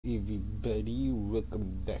Everybody,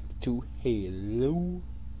 welcome back to Halo.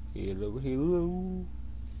 Halo.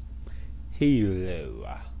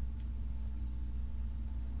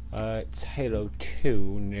 It's Halo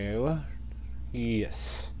 2 now.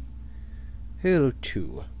 Yes. Halo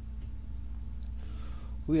 2.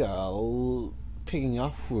 We are picking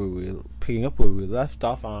up where we left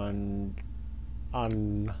off on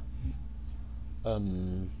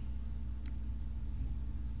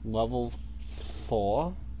level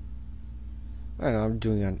 4. And I'm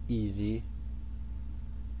doing on easy.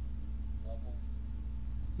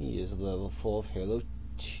 He is level 4 of Halo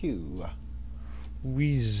 2.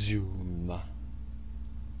 Resume.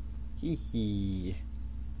 Hee.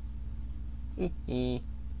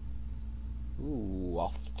 Ooh,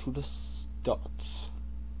 off to the starts.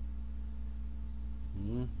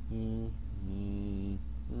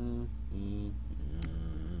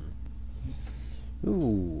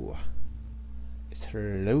 Ooh. It's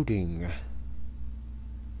loading.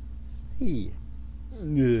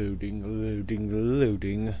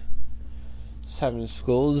 Loading. 7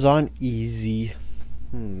 skulls on easy.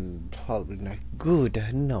 Probably not good.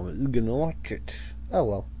 No one's gonna watch it. Oh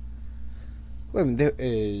well. Wait a minute,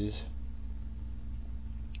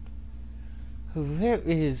 there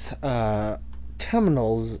is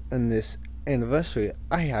terminals in this anniversary.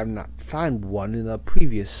 I have not found one in the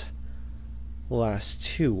previous last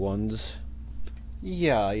 2 ones.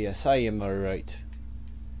 Yes, I am alright.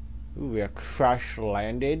 Ooh, we are crash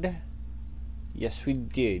landed. Yes, we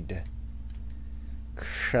did.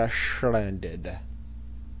 Crash landed.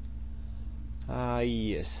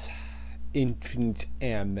 Yes. Infinite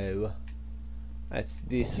ammo. That's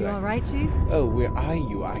this one. You alright, Chief? Oh, where are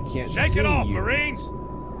you? I can't see you. Shake it off, Marines!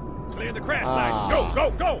 Clear the crash site.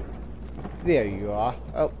 Go! There you are.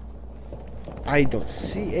 Oh. I don't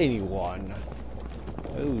see anyone.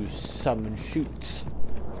 Oh, someone shoots.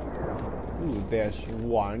 Ooh, there's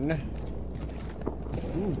one.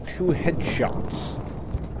 Ooh, 2 headshots.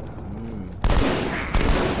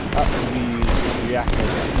 Up these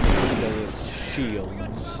reactors and its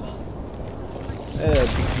shields. Become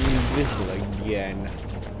invisible again.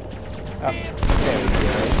 Oh, there we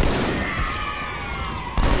go.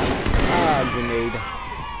 Grenade.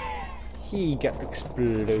 He got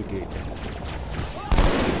exploded.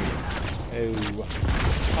 Oh,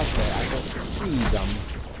 okay, I don't see them.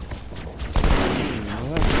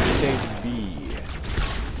 Where could they be?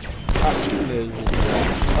 There's one.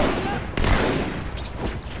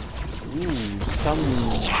 Ooh,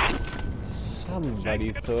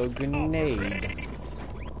 somebody threw a grenade.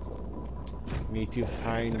 Need to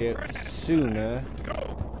find it sooner.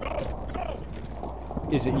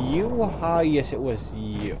 Is it you? Yes, it was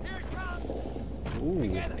you. Ooh.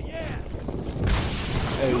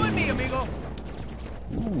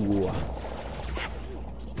 Ooh.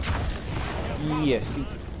 Yes, you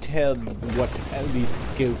tell what these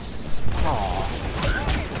goats are.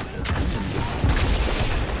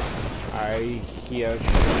 I hear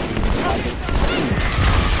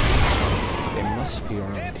they must be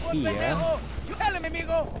around here.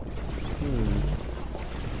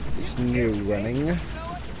 There's new running.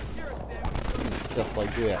 Stuff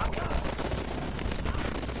like that.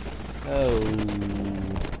 Oh,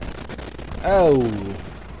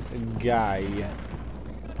 guy.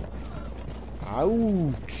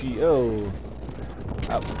 Ouchie, oh,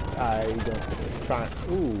 I don't find,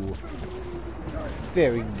 ooh,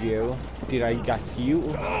 there we go. Did I got you?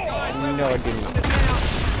 No, I didn't.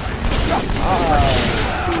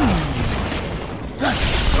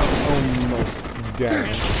 Almost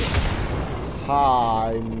dead.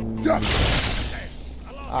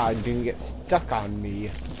 I didn't get stuck on me.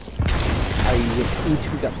 I went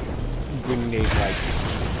into the grenade like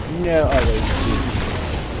no other business.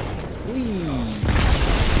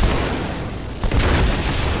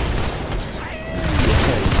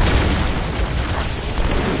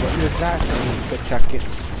 What is that? The jacket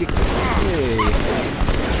sticker.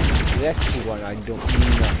 That's the one I don't know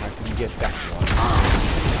if I can get that one.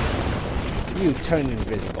 You turn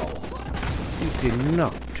invisible. You did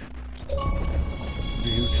not.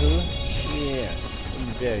 Brutal? Yes.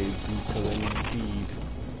 Very brutal indeed.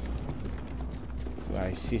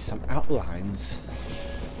 I see some outlines.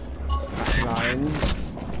 Outlines.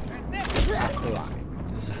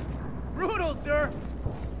 Brutal, sir!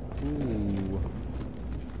 Ooh.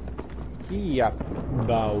 Yep.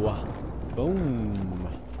 Bow. Boom.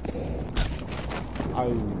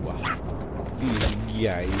 Oh. These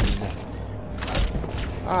guys.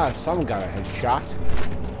 Some got a headshot.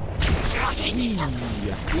 You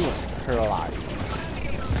went alive.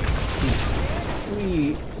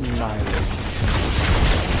 3 mileage.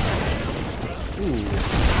 Ooh.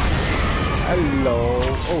 Hello.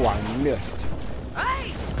 Oh, I missed.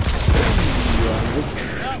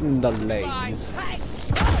 In the legs.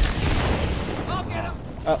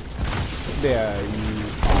 Oh, there you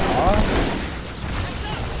are.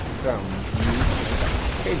 Found you.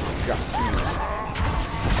 Headshot you.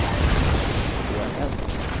 What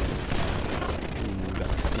else? Ooh,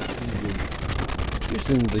 that's not good.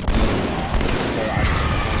 Using the game.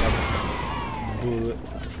 Bullet.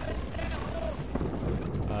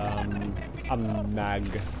 A mag.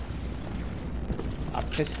 A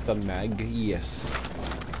pistol mag, yes.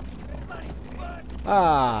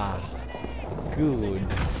 Ah, good.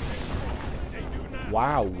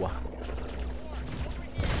 Wow.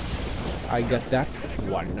 I got that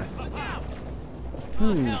one.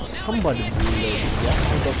 Somebody blew that.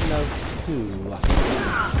 I don't know who.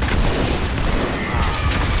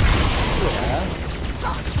 Yeah.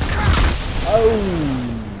 Oh!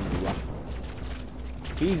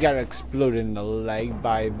 He got exploded in the leg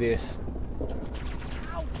by this.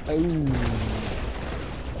 Oh!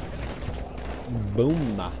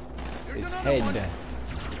 Boom! His head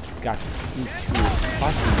got into his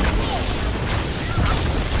body.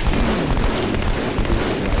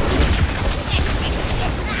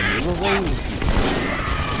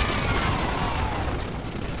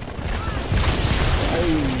 Oh,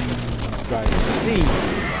 I see.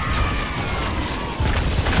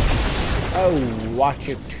 Oh, watch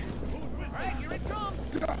it.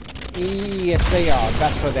 Yes, they are.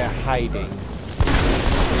 That's where they're hiding.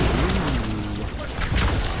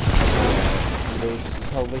 There's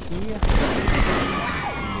over here.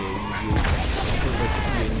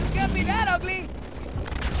 Can't be that ugly.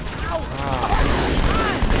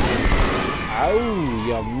 Oh,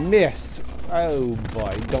 you missed. Oh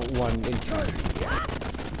boy, don't want to interfere.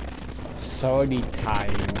 Swordy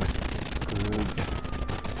time. Good.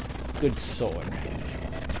 Good sword.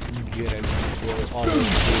 Get him. All of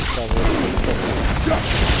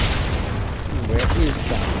Where is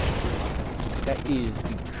that? That is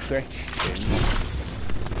the question.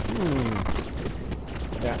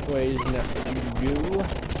 That way is not you.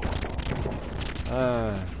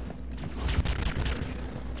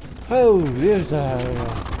 Oh, there's a...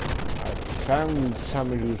 I found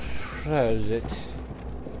somebody who throws it.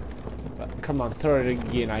 But come on, throw it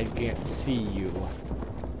again. I can't see you.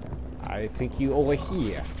 I think you over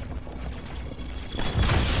here.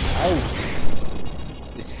 Oh,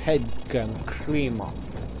 this head can cream off.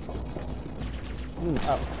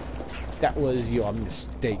 Oh, that was your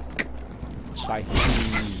mistake. By me.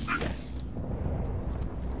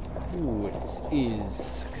 Ooh, it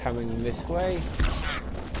is coming this way.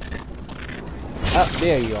 Oh,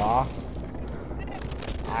 there you are.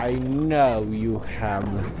 I know you have,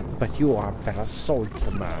 but you are a better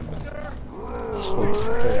swordsman.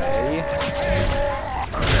 Swordplay.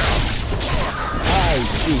 I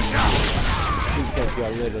see you. Because your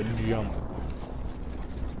little jump.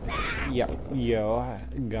 Yep, you're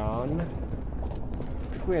gone.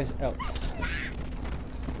 Where's else?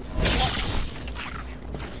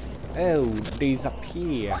 Oh, these up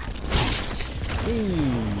here.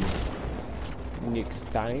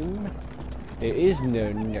 Next time? There is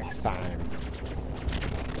no next time.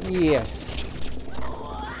 Yes.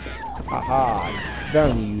 Aha,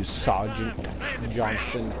 damn you, Sergeant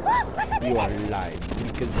Johnson. You are alive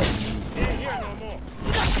because of you.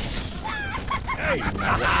 Hey!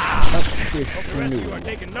 You are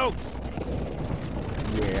taking notes.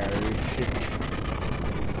 Where is it?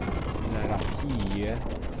 It's not up here.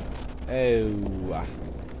 Oh.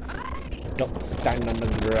 Don't stand on the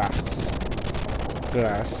grass.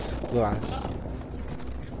 Glass.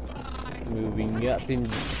 Moving up in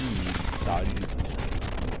speed, Sergeant.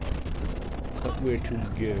 But where to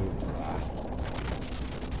go?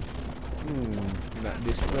 Not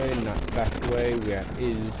this way, not that way. Where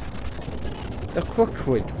is the quick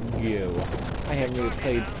way to go? I haven't really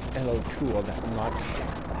played LO2 all that much.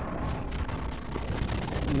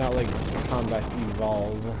 Not like Combat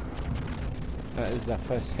Evolve. That is the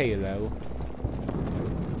first Halo.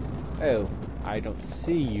 Oh, I don't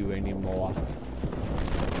see you anymore.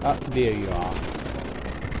 Ah, there you are.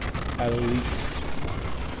 Elite.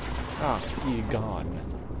 Ah, he's gone.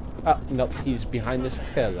 Ah, nope, he's behind this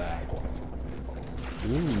pillar.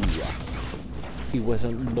 Ooh. He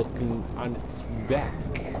wasn't looking on its back.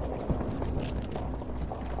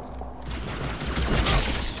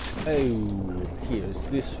 Oh, here's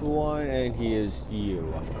this one, and here's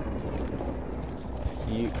you.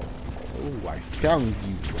 Oh, I found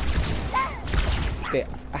you. The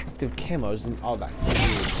active camos and all that.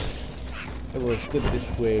 It was good this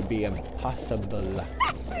way be impossible.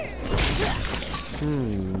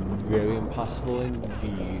 Very impossible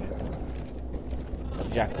indeed.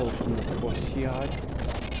 Jackals from the courtyard.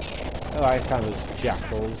 Oh, I found those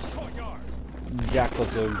jackals.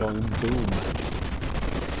 Jackals are going boom.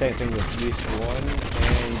 Same thing with this one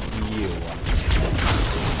and you.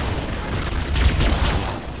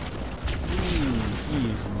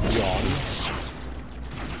 He's gone.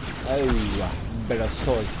 Oh, better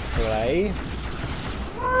swords play.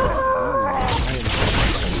 I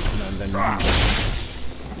am than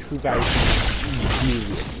two guys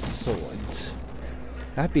with swords.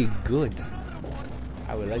 That'd be good.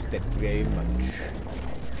 I would like that very much.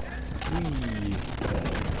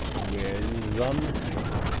 Where's them?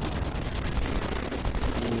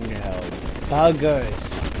 No. Buggers!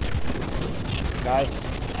 Guys,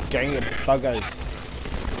 dang it, buggers.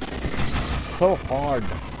 So hard.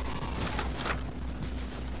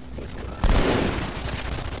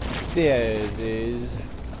 There it is.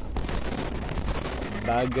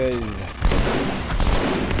 Buggers.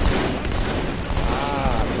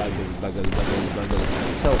 Buggers.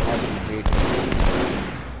 So hard to beat.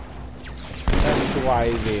 That's why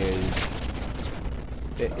there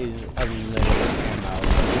is unlimited ammo,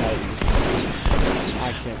 because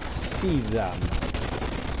I can't see them.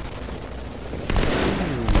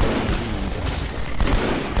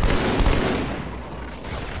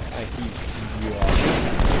 I keep you up.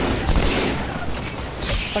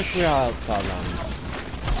 But where else are them?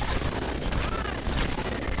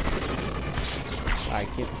 I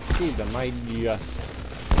can't see them, I just...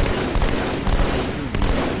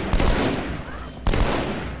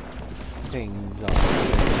 things are...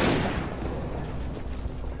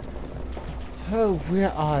 Oh,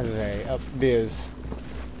 where are they? Up there's...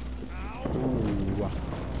 Ooh...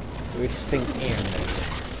 Wasting ammo.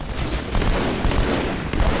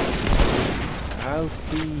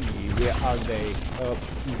 Where are they? Up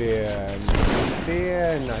there, not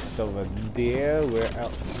there, not over there, where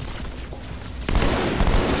else?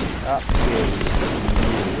 Up there,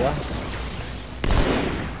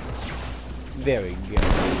 there we go.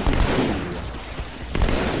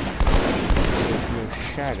 There's no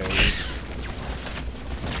shadows.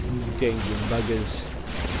 Dang you buggers.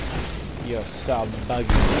 You're so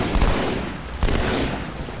buggy.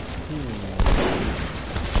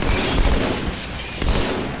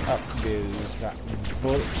 Up there's that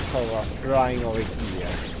bullets are flying over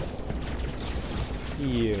here.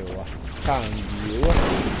 You. Found you.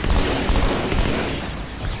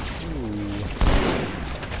 Ooh.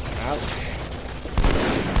 Ouch.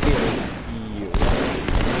 There's you.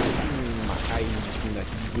 My eye's not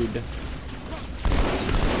good.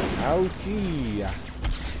 Ouchie.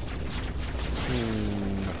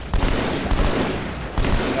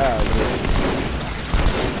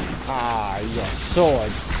 Ah, your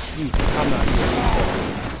swords. You come out your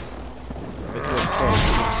swords. But your swords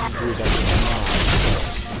is good as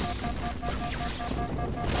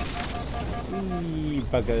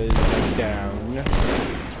buggers are down.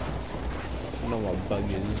 No more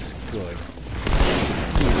buggers. Good.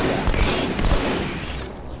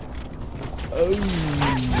 Oh.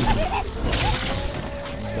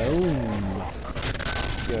 Boom.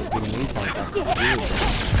 You're giving me something to do.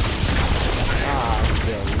 Ah,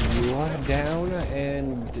 so you are down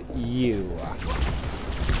and you.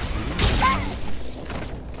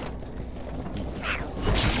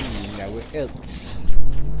 Now where else?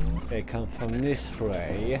 They come from this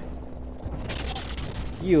way.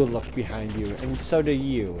 You look behind you, and so do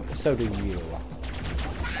you. So do you.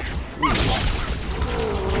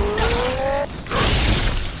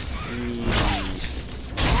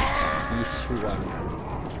 This one.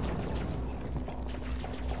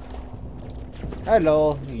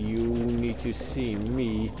 Hello, you need to see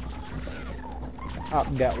me. Oh,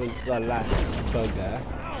 that was the last bugger.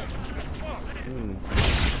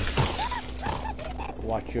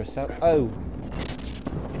 Watch yourself. Oh!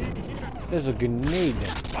 There's a grenade.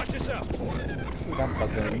 Watch yourself. That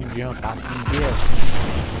bugger jump out here.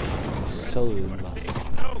 Soul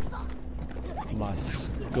must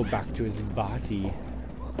go back to his body.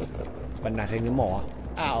 But not anymore.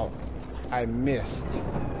 Ow! I missed.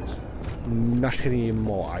 Not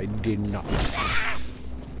anymore, I did not.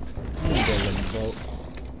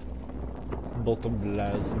 Bolt of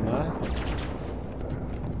plasma.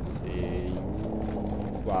 See,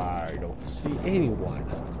 I don't see anyone.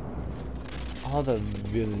 All the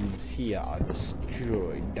villains here are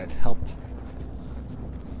destroyed. That help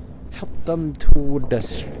them to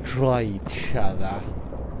destroy each other.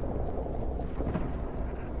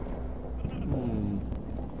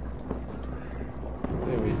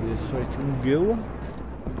 Where is this way to go?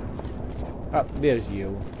 Oh, there's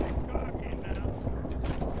you.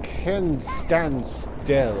 can stand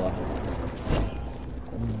still.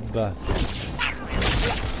 But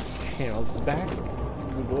Channel's back?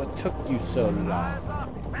 What took you so long?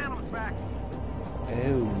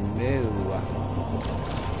 Oh no.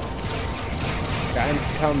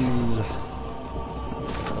 Phantoms.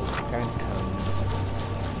 Oh, phantoms.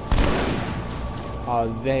 Are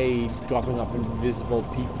they dropping off invisible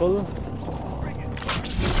people?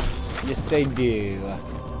 Yes, they do.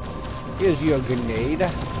 Here's your grenade.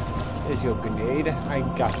 Here's your grenade. I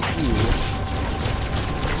got you.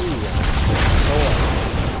 Ooh.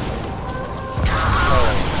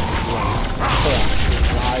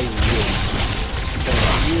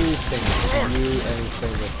 Thank you, and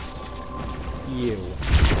thank you.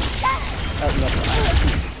 Oh, no.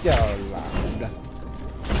 So loud.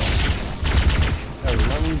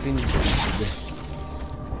 Around indeed.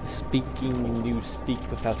 Speaking, you speak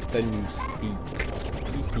without the new speak.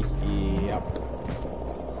 Yep.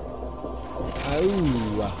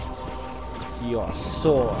 Oh, your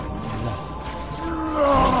swords.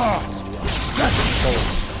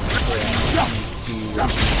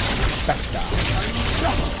 Spectre.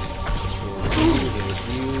 Here's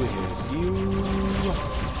you.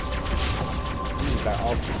 Is that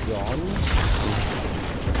all gone?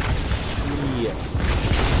 Yes.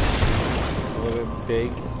 A little bit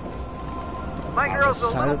big. My girl's a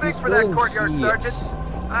little big for that courtyard, Sergeant.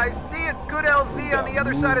 I see a good LZ on the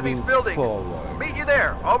other side of these buildings. Forward. Meet you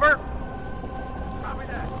there. Over. Copy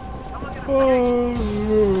that. I'm looking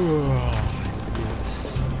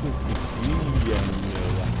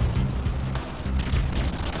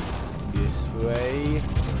This way.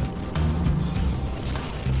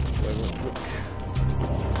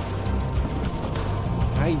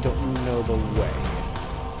 I don't know the way.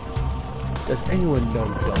 Does anyone know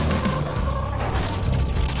the way?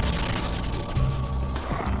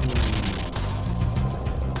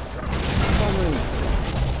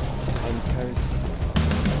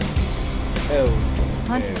 Oh,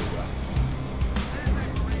 Hunters.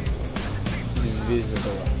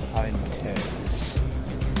 Invisible hunters.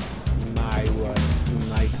 My worst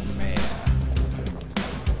nightmare.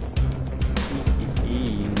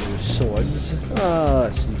 New swords. Ah,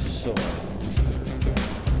 some swords.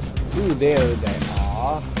 Ooh, there they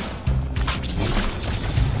are.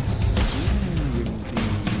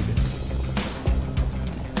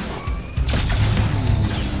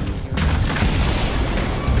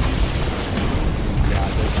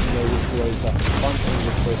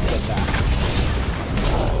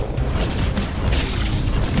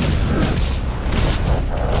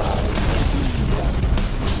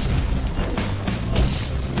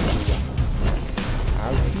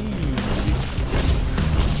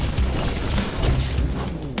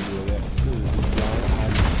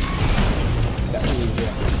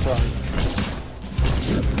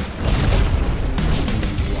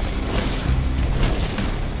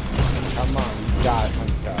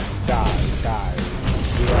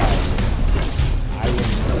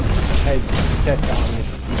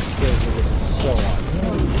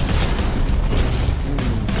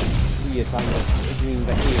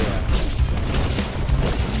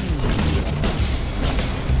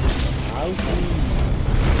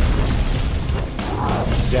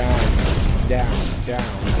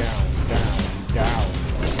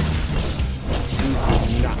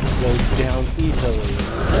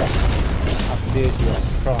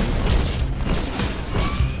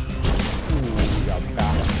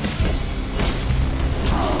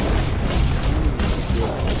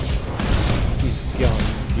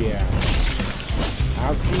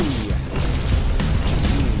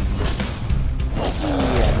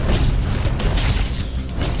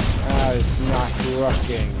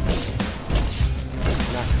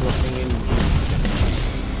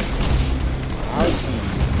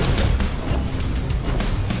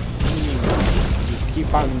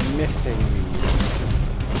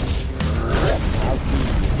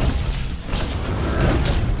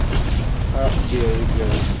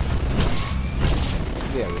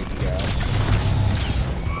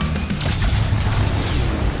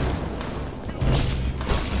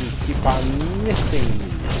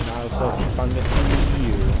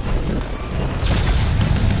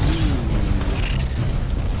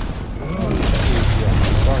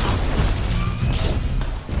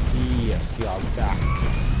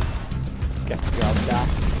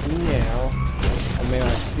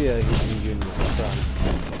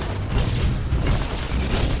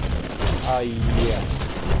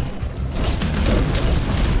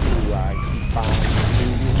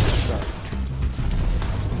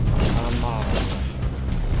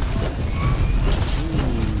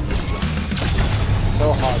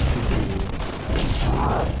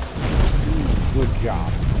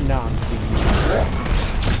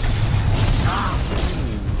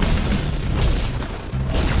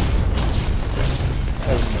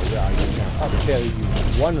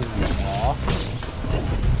 one of you are.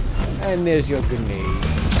 And there's your grenade.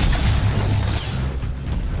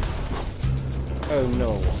 Oh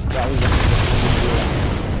no, that was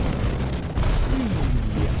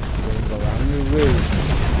going around the room.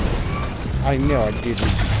 I know I didn't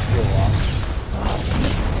show up.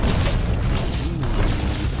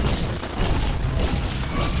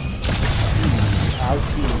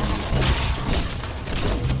 Ouchie.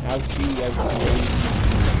 Ouchie, ouchie.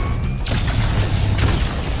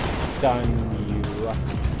 Stun you.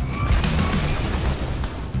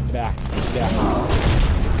 Back down.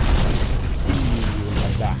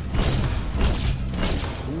 Back.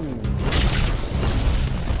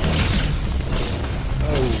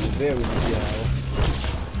 Oh, there we go.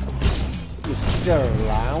 You still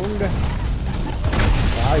around?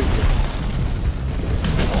 Nice.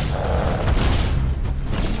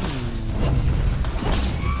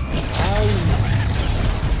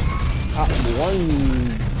 Up one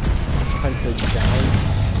hunter down,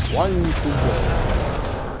 one to go.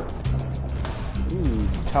 Ooh,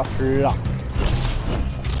 tough luck.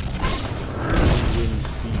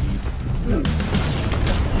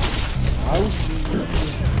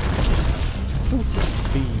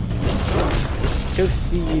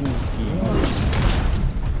 Toasty indeed.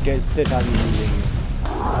 Gets it on using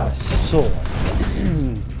a sword.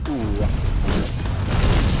 Ooh.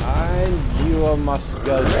 And you must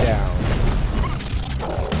go down.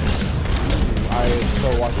 I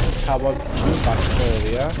saw what how about you back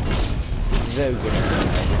earlier. Very good.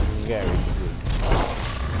 Very good.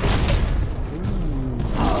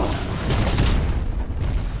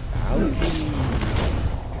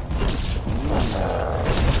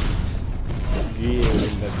 Gear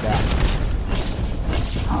in the back.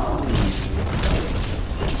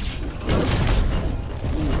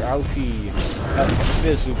 Ouchie. Up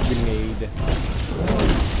this grenade.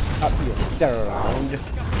 Up your stare around.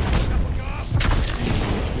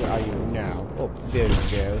 Where are you now? Oh, there you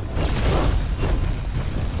go.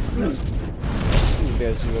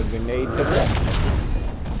 There's your grenade.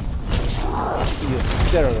 You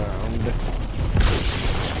stare around.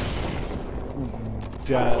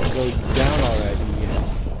 Go down already.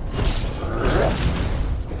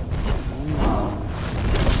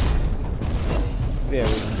 There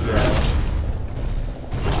we go.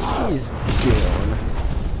 He's down.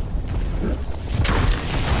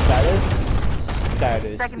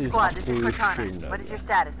 Status Second is squad, this is Cortana. operational. What is your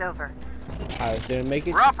status? Over. I didn't make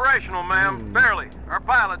it. We're operational, ma'am. Barely. Our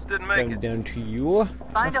pilots didn't make Come it. down to you.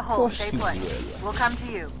 Find a Of hole, course stay you put. will. We'll come to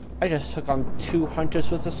you. I just took on 2 hunters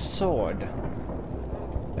with a sword.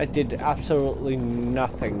 That did absolutely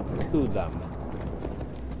nothing to them.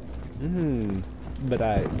 But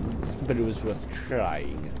it was worth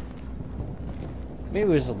trying. Maybe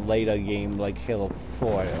it was a later game like Halo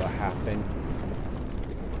 4 that'll happen.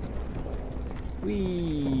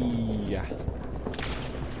 Whee!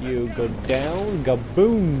 You go down,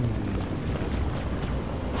 gaboom!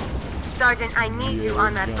 Sergeant, I need you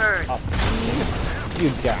on that bird. Up. You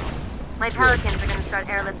down. My Pelicans are going to start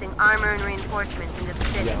airlifting armor and reinforcements into the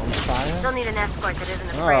city. Down fire? Still need an escort that isn't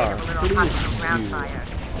afraid of a little hostile ground you. fire.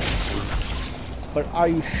 But are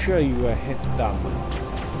you sure you will hit them?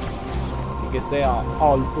 Because they are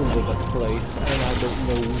all over the place, and I don't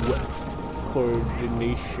know what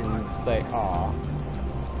coordinations they are.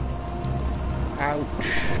 Ouch!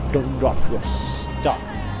 Don't drop your stuff.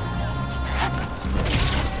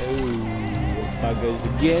 Oh, buggers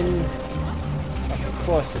again. Of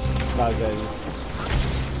course it's buggers.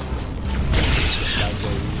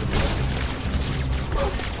 Buggers.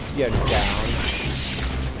 You're down.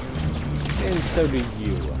 And so do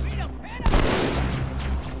you.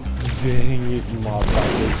 Dang it, my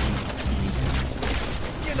buggers.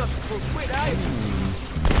 You're not for quit, are you?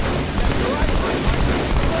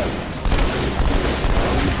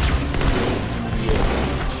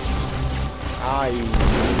 I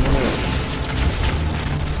missed.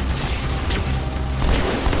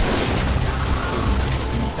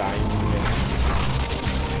 I missed.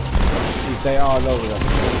 They are all over the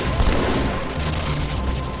place.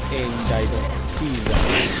 And I don't see them.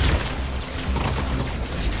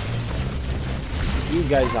 You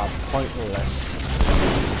guys are pointless.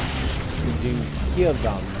 You didn't kill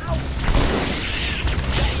them.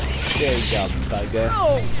 There you go, bugger.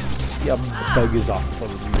 Your buggers off for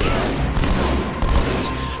you.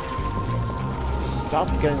 Stop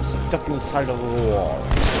getting stuck inside of a wall.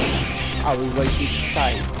 I will right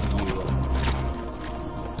beside you.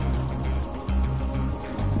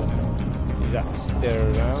 Just stare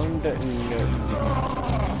around. No.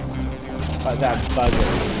 But that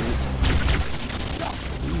buggers.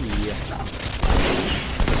 Yeah.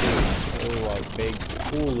 Oh, a big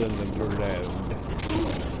hole in the ground.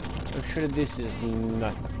 I'm sure this is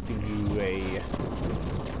not the way.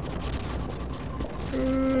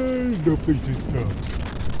 No place to stop.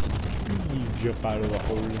 Jump out of the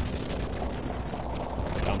hole.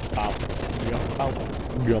 Jump out. Jump out.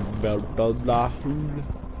 Jump out of the hole.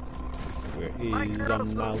 Where is the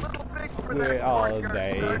mouth? Where are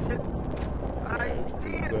they?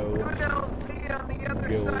 Go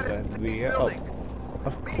over there. Oh,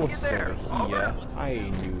 of course they're here. I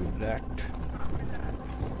knew that.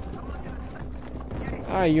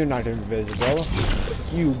 Ah, you're not invisible.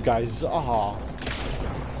 You guys are.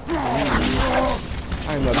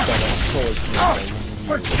 I'm a better swordsman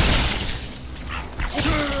than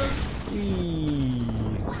you.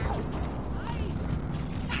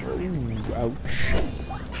 Ooh, ouch.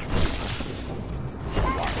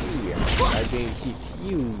 I didn't hit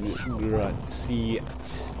you, grunt. See it.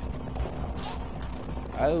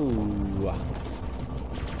 Oh.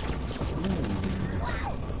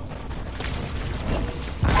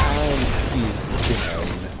 And he's down.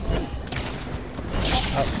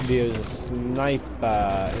 Up there's a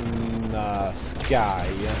sniper in the sky.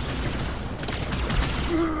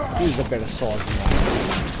 Who's a better swordsman?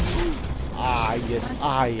 Ah, yes,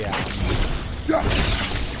 I am.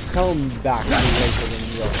 Come back later than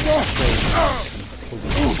your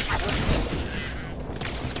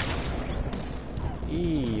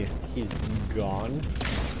he's gone.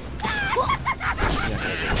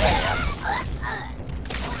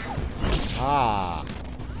 Ah.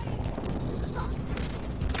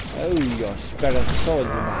 Oh, you're better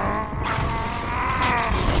swordsman.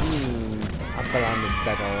 I bet I'm a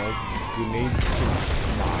better grenade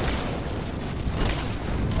man.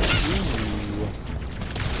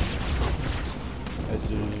 As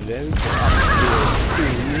a very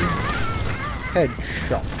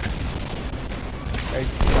headshot.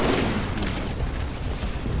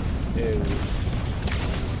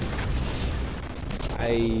 I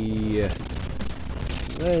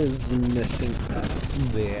was messing up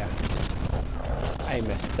there. I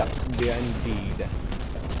messed up there indeed.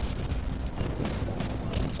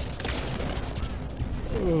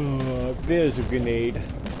 Oh, there's a grenade.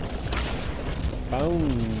 Boom.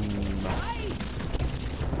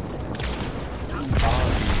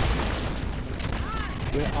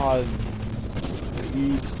 Where are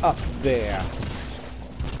he's up there?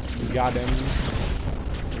 Got him.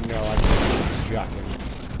 No, I didn't got him.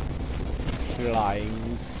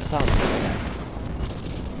 Flying somewhere.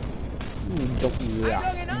 Don't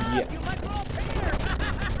laugh yet.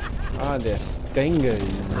 Ah, they're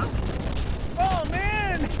stingers. Oh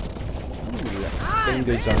man!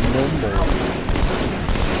 Stingers are normal.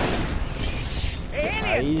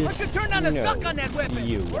 Hey, alien! What's your turn on the suck on that weapon?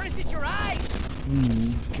 You. Or is it your eyes?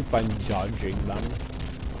 Keep on dodging them.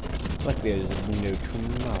 Like there's no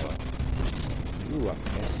tomorrow. Ooh, a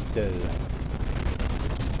pistol.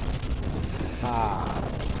 Ha!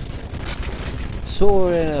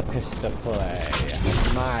 Sword and a pistol play.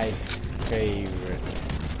 My favorite.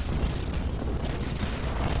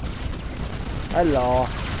 Hello.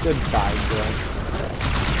 Goodbye, Grunt.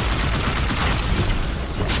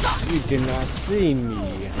 You did not see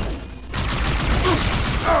me.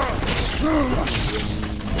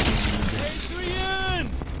 Adrian!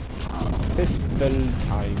 Pistol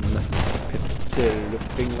time. Pistol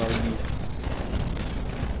looking on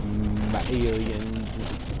these aliens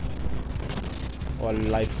or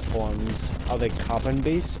life forms. Are they carbon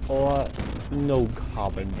based or no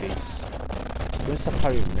carbon base? Where's the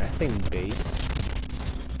probably methane base?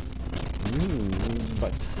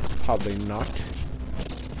 But probably not.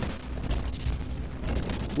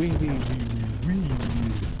 Wee.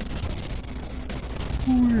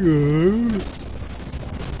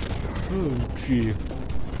 Oh gee.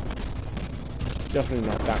 Definitely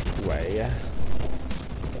not that way.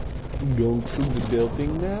 Going through the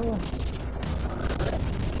building now?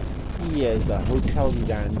 Yes, the Hotel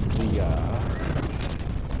Zanzibar.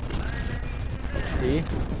 Let's see.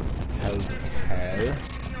 Hotel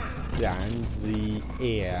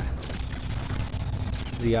Zanzibar.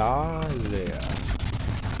 There.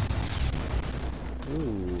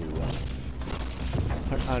 Ooh.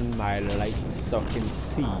 Put on my lights so I can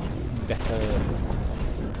see better.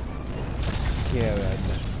 Scared.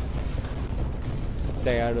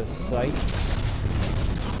 Stay out of sight.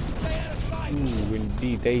 Ooh,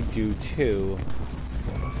 indeed they do too.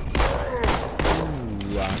 Ooh,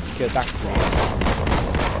 get back there.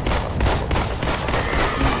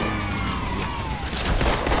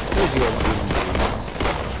 There's your grenades.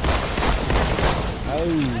 Oh.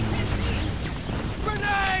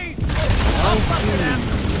 Grenade! Oh,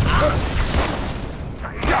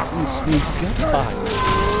 You sneak up on me.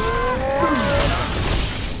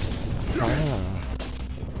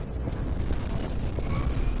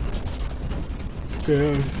 Stay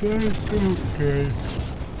outside, okay.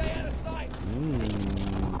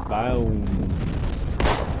 Boom.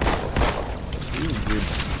 Good.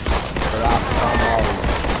 Drop some all.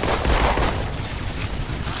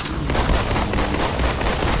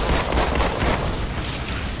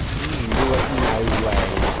 Do it my way.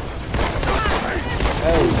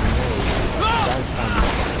 Oh no.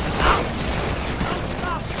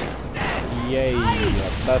 Yay.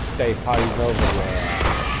 Birthday party's over there.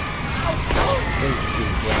 Thank you,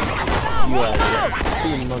 friends. You are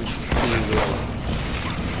 2 months too late.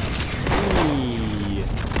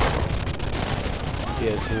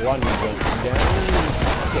 There's one going down.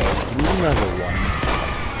 There's another one.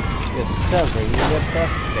 You're serving the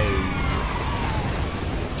birthday.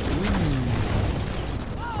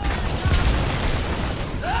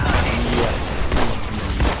 Yes.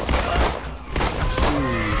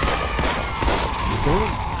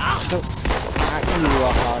 Don't you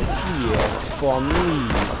are here for me.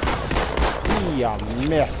 We are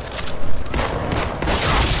missed.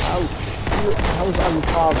 Ouch. That was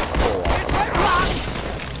uncalled for.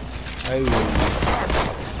 Oh,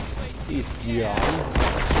 he's young.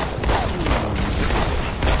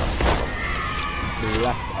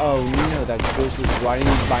 Left. Oh no, that ghost is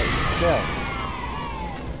riding by itself.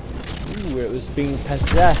 Ooh, it was being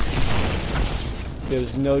possessed. There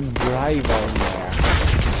was no driver in there.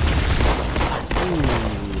 Ooh,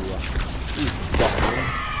 he's down.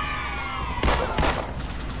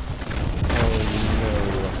 Oh no,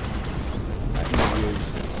 that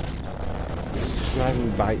is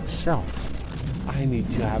driving by itself. I need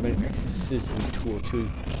to have an exorcism tool to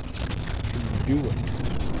do it.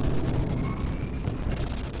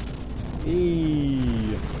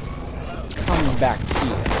 Eee. Come back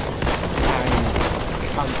here.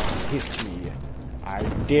 Come hit me. I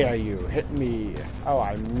dare you. Hit me. Oh,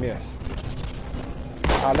 I missed.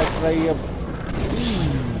 Let's play you.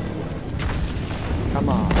 Come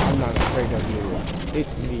on. I'm not afraid of you. Hit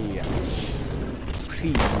me.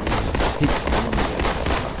 Please. Hit me.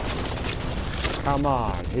 Come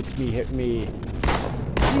on. Hit me. Hit me.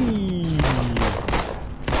 Please.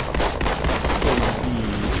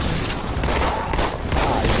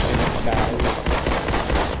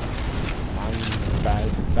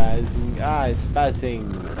 Spazzing.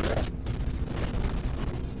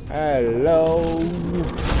 Hello.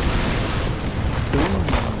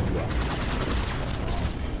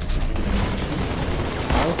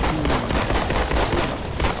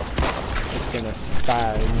 It's gonna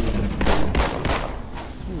spaz.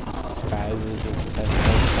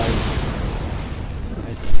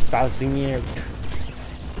 It's spazzing out.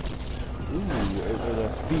 Ooh, it was a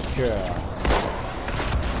feature.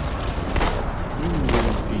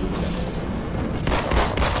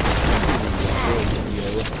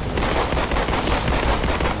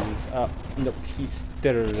 He's up. Nope, he's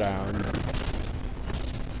still around.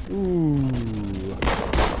 Ooh.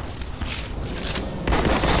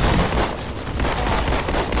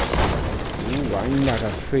 Ooh, I'm not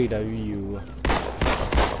afraid of you.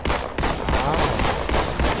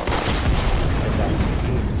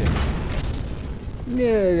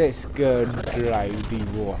 Now let's go drive the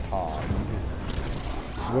warthog.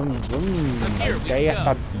 Vroom vroom. Day at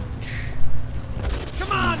the beach.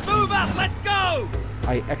 Come on, move up, let's go!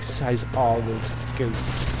 I exercise all those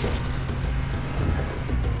ghosts.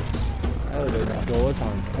 Oh, the doors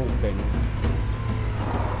aren't open.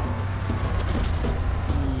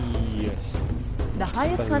 Yes. The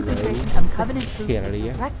highest concentration of Covenant troops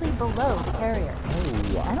is directly below the carrier.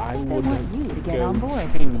 Oh, I don't think they want you to get on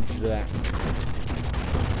board. Change that.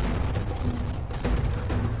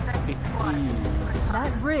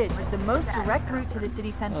 That bridge is the most direct route to the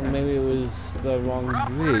city center. Oh, maybe it was the wrong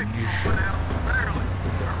bridge.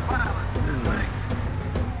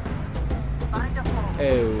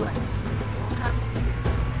 Oh.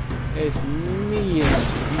 It's me and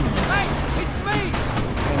Hey, it's me!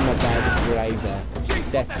 I'm a bad driver. Chief,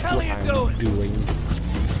 That's what the hell what are you I'm doing?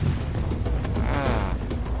 Ah.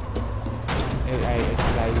 I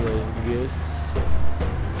exercise this.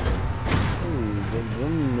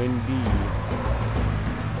 Indeed.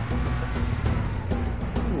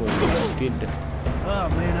 Good. Oh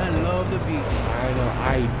man, I love the beach. I know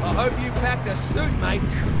I hope you packed a suit, mate.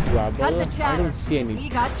 Trouble. Cut the I chatter. don't see any We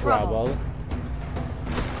got trouble.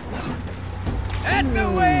 That's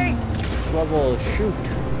the way! Trouble, shoot.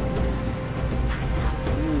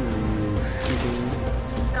 Ooh, shooting.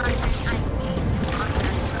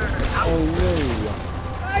 Oh no.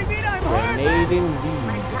 I mean, I'm hurt! Grenade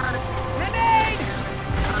indeed. Grenade!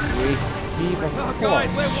 Steve, of Oh, guys,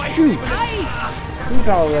 course. we're waiting Shoot! for this. Who's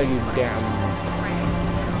already down?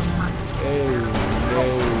 Oh no.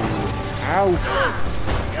 Ouch!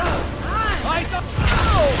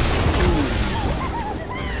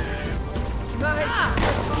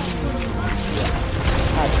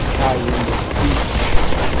 That's how we see.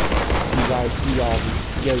 You guys see all these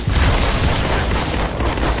goats.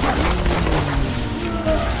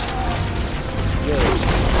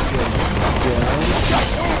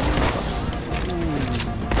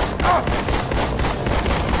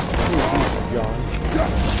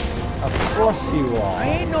 Of course you are. I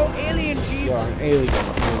ain't no alien, Chief. You're an alien.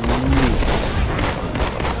 You're me.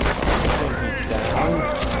 Down.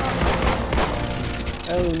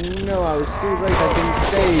 Oh no, I was too late. I didn't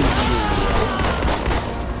save you.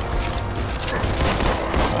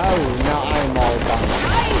 Oh, now I'm all by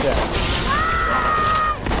myself.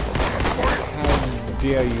 How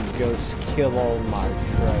dare you ghosts kill all my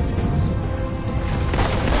friends?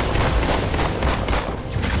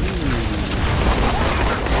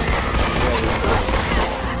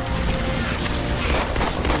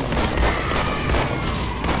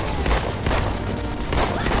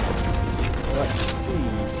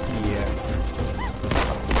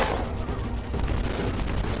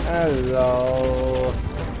 Hello.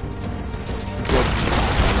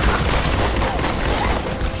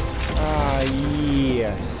 Ah,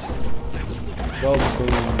 yes. Go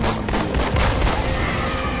boom.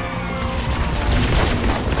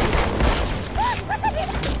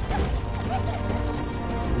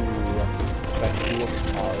 That your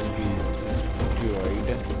card is destroyed,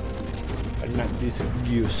 but not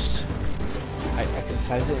disabused. I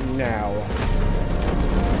exercise it now.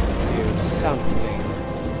 Here's something.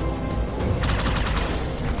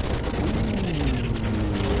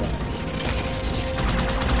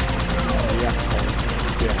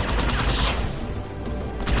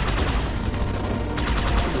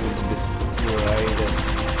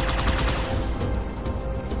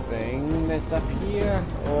 Up here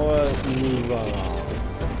or move along?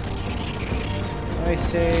 I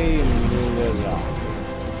say move along.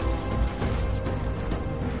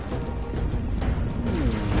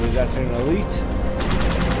 Was that an elite?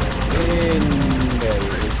 No,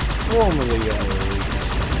 it's formerly an elite.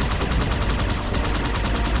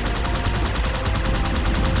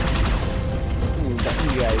 That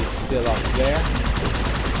guy is still up there.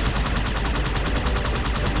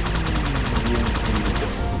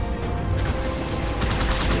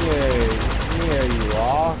 Here you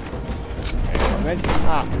are. And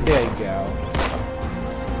ah, there you go.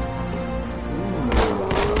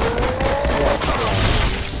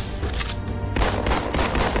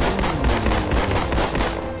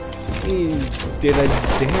 He did a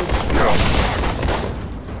dance.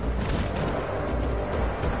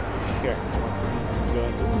 Sure.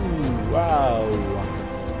 Ooh, wow.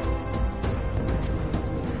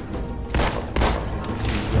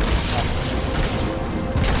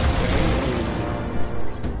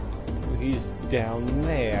 Down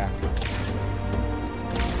there.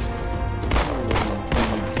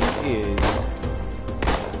 Indeed he is.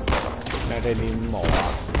 Not anymore.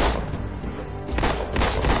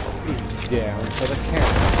 He's down for the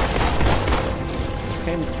count.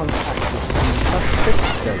 Can contact the scene of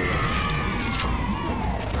history.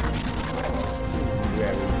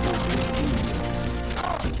 Very good.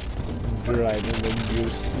 Driving the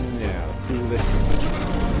goose now through this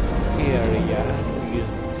area.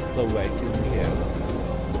 It's the way to here.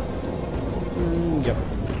 Yep.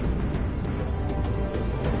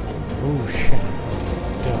 Oh shit. It's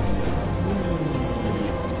done.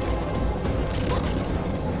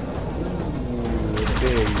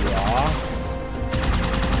 There you are.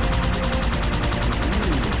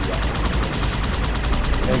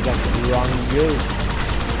 I got the wrong goose.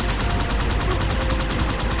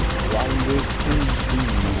 Wrong goose indeed.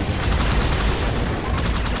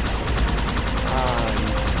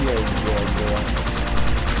 Here you go, boys.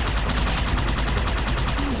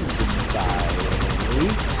 Goodbye,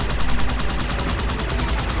 elite.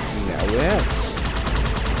 Now else.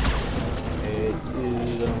 It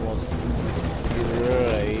is almost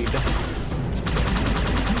destroyed.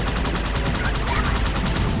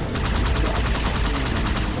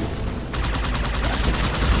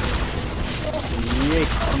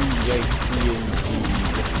 Yikey, indeed.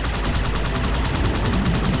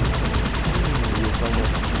 It's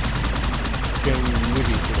almost getting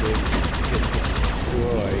ready to get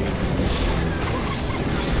destroyed.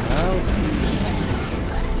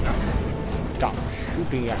 Stop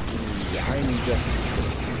shooting at me. I'm just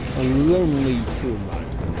a lonely human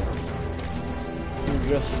who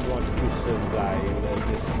just want to survive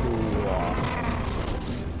this war.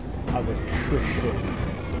 of attrition.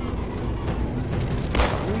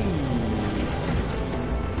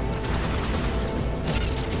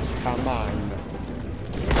 Come on.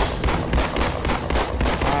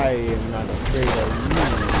 I am not afraid of you.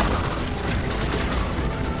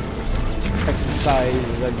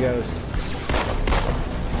 Exercise the ghosts.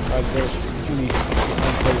 A ghost needs to be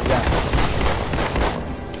unpossessed.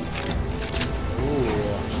 Ooh.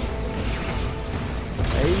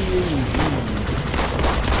 Hey, indeed.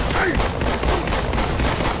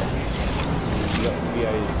 The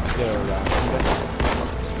FBI is still around.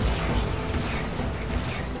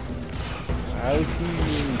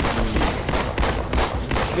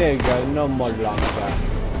 There you go, no more longer.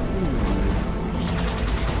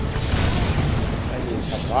 That is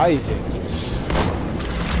surprising.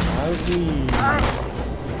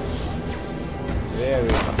 There we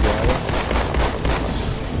go.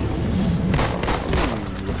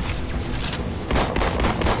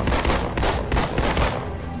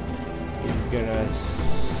 He's gonna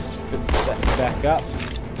flip that back up.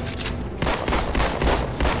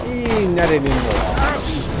 Not anymore.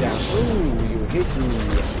 He's down. Ooh, you hit me.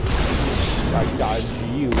 I dodge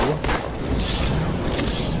you.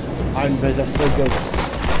 Unpossessed the ghost.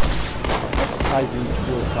 Exercising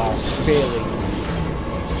tools are failing me.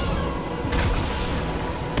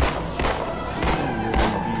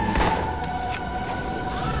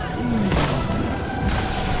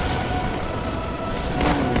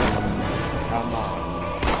 Come on.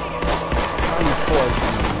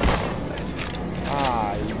 Unfortunately.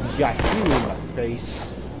 Got you in the face.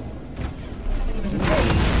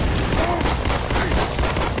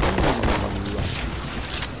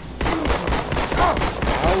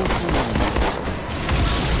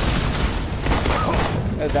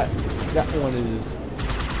 That one is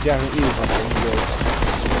definitely something good.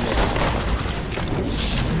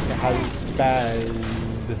 It has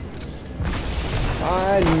spazzed. I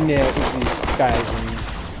know it is spazzing.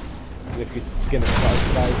 If it's gonna start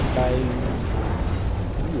spazz.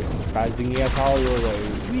 You're spazzing it all the way.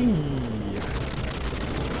 Whee!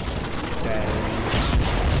 Spazz.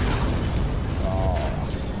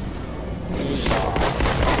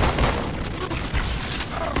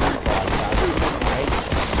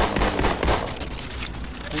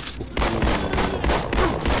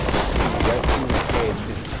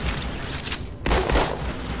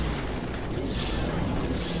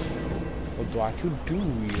 What to do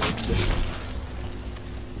with this?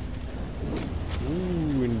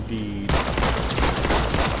 Ooh, indeed.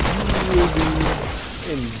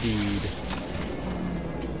 Indeed.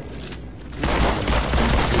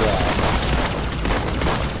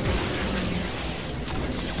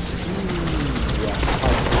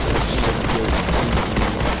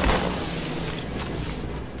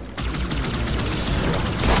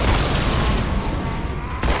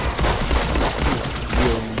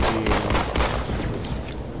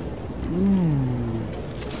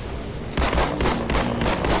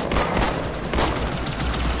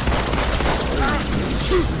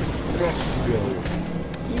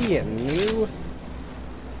 New.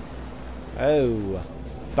 Oh,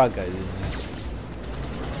 buggers.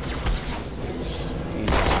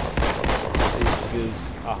 These goose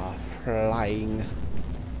are flying.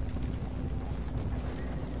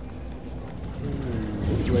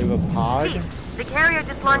 Wave of pod? Chief, the carrier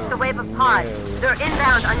just launched a wave of pods. No. They're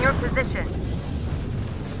inbound on your position.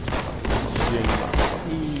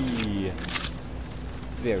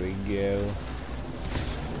 There we go.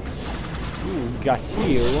 Ooh, got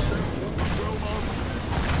you. Ooh.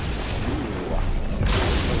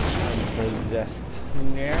 I'm possessed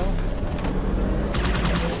now.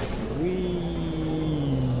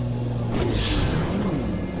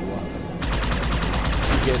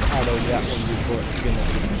 Get out of that one before it's gonna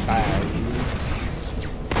spaz.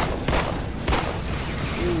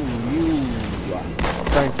 Ooh, you.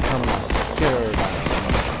 Thanks for my scared.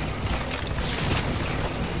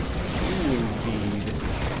 Ooh, indeed.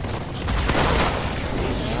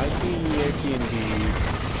 Indeed.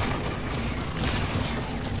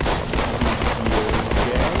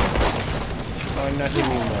 Oh, not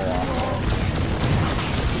anymore.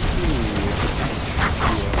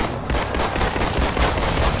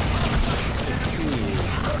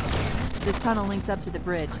 This tunnel links up to the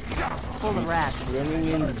bridge. It's full of rats. Swimming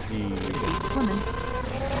indeed. Keep swimming.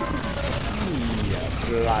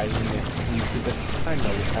 Blindness into the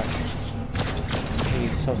tunnel. He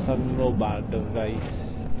saw some mobile device.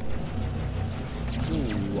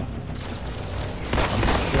 Ooh.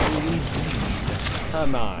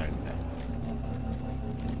 Come on.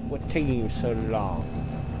 What's taking you so long?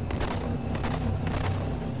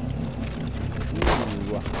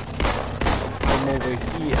 Ooh. come over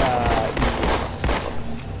here.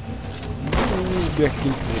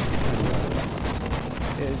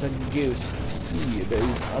 There's a ghost here that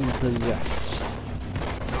is unpossessed.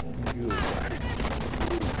 Good.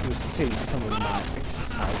 Just take some of my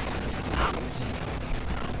exercise tools.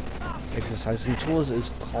 Exercising tools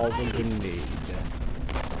is called a grenade.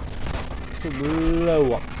 To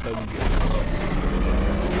blow up the ghosts.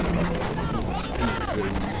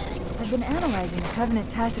 I've been analyzing the Covenant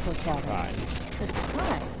tactical chatter. Right. They're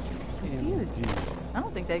surprised, confused. Indeed. I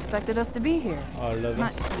don't think they expected us to be here. All of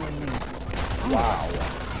Not us. you and me. Wow.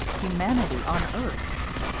 Humanity on Earth.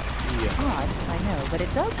 Yeah. Odd, I know, but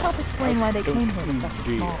it does help explain why they came here with such a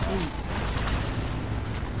small fleet.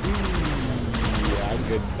 Yeah,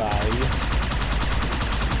 goodbye.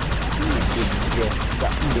 You did just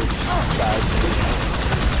that good bad.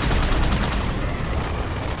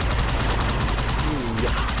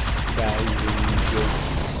 Yeah, bad angels.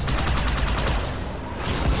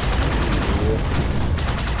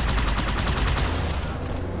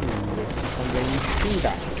 I'm going to do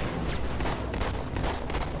that.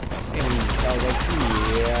 And over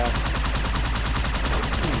here.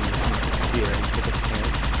 Here into the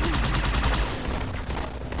camp.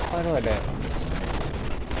 What are that?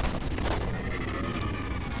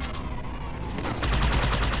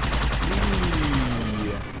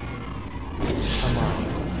 Come on.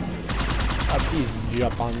 Please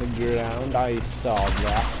jump on the ground. I saw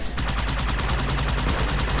that.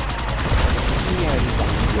 Yeah, he's on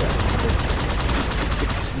the ground.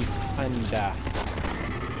 6 feet under.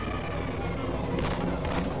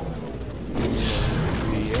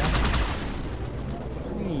 Yeah.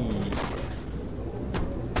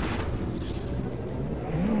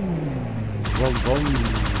 Vroom, vroom.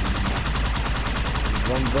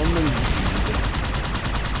 Vroom, vroom.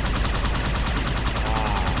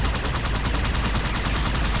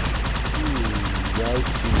 Right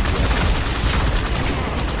here.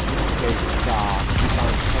 Good job. Keep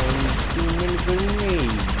on throwing too many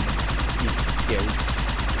grenades, these ghosts.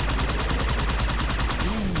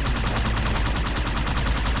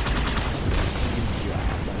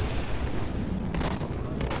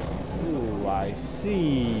 Ooh, I see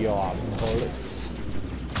your bullets.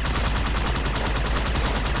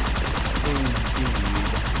 Indeed.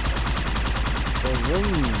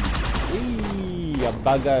 Boom. Wee, a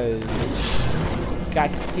bugger. Got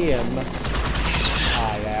him.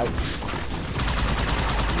 All out.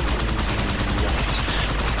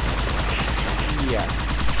 Yes.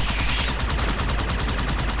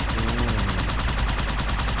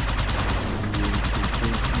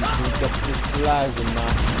 Pick up this plasma.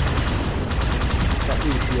 That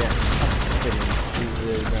is your sustenance, is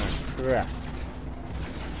it not correct?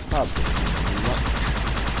 Probably not.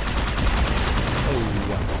 Oh,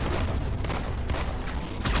 yeah.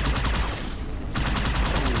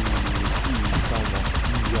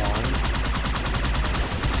 Yawn.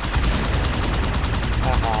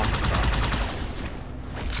 Haha.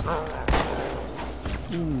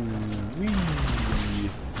 Wee.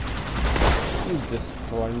 You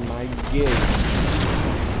destroyed my game.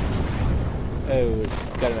 Oh, it's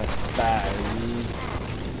gonna die.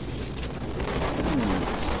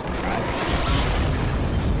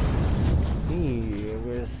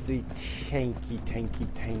 Where's the tanky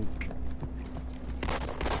tank?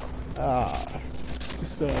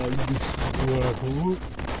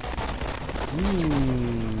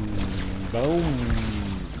 Boom.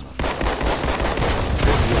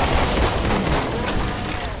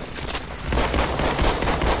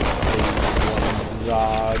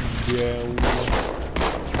 Down.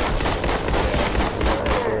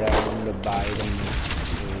 Around the bottom.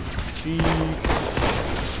 Chief.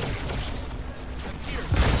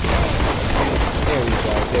 There we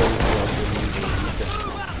go.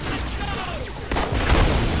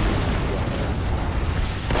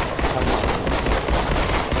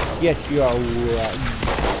 Get your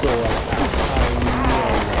sword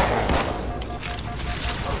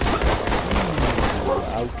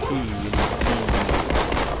okay.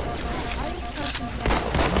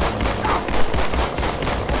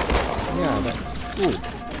 Yeah, that's good.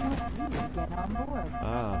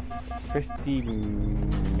 50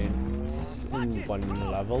 minutes in one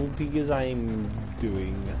level because I'm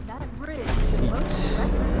doing heat.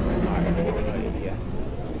 I have no idea.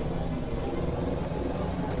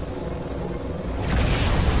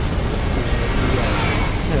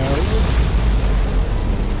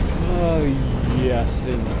 Oh, yes,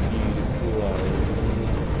 indeed, Crow.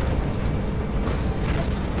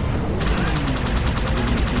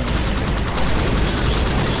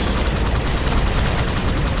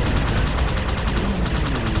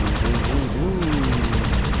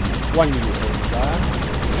 One year,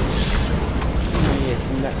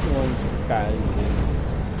 that one's buzzing.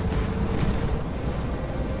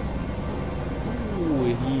 Ooh,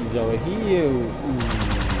 he's over here. Ooh.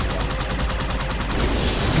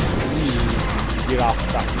 Get off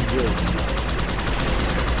that juice.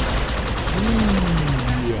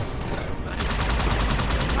 Yeah.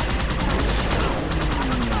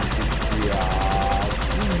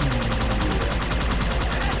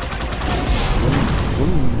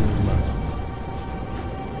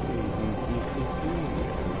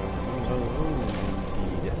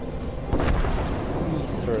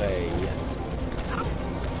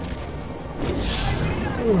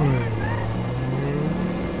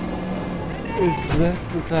 Is that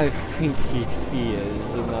what I think it is?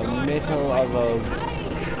 In the middle of a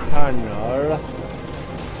tunnel?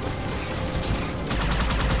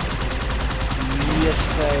 Yes,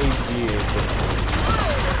 I did.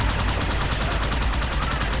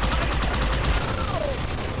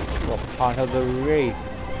 What part of the wraith?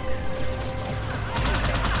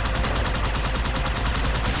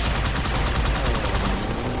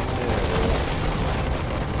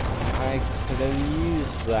 I could have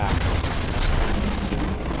used that.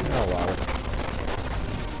 Oh well.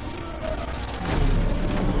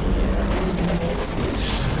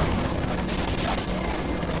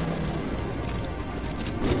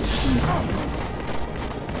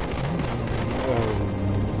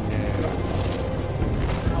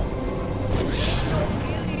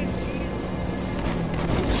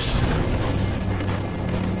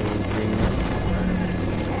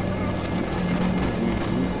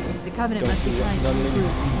 The Covenant must be trying to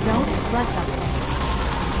improve. Don't let them.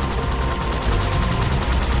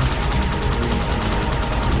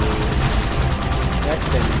 That's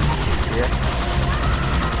the here.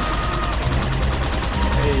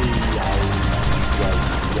 Hey,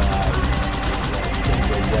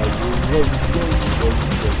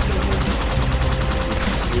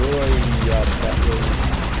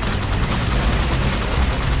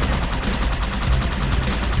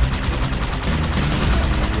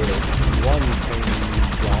 one thing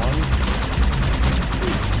gone.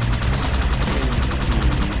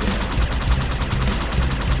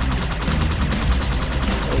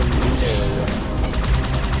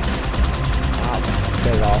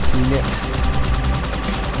 Get off nips.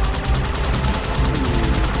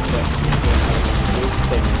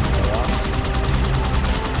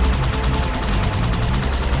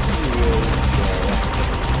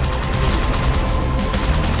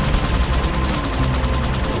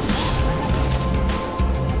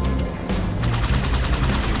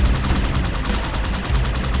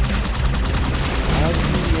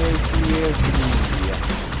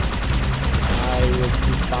 I will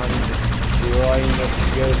keep on destroying the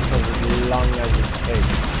ghost for as long as it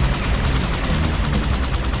takes.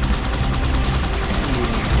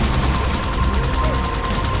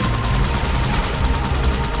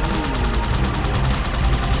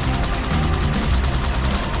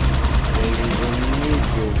 Maybe the new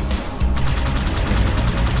ghost.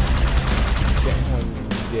 Get one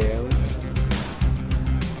down.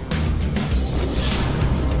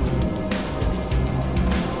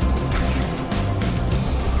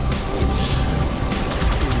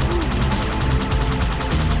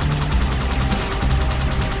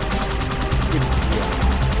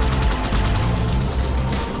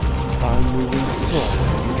 Moving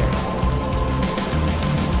forward now.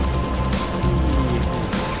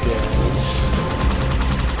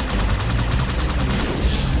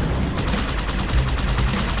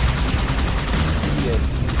 Yes,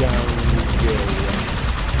 down we go.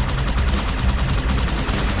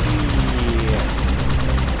 Yes.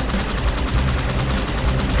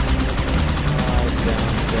 Down,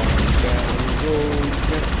 go,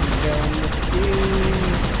 just down the stairs.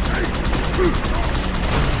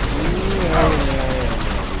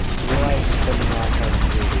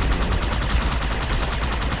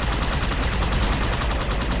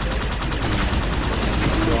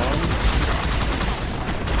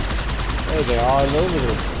 Hey, they're all over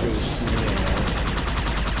the place now.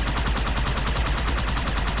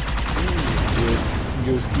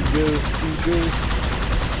 Ghosty.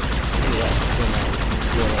 Yeah,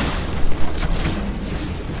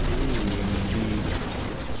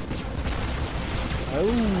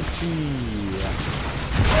 oh, gee.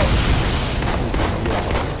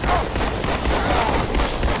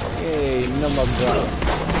 Hey, number drugs.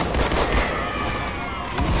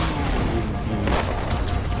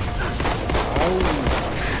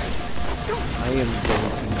 I am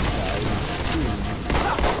going to die soon.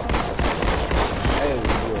 I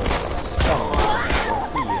will somewhere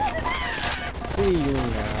here. See you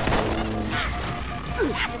now.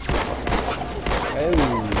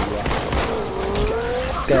 Oh.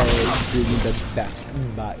 stabbed in the back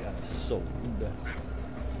by a sword.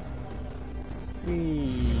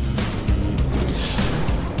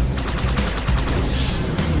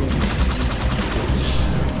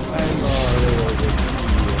 I'm all over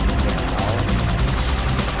here now.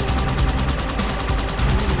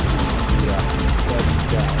 Yeah, that's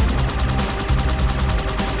down.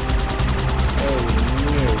 Oh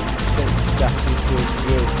no, sent back into a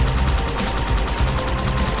ghost.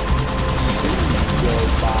 Go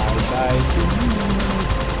bye-bye to you.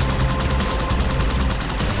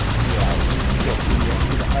 Yeah, getting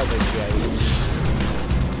into the other games.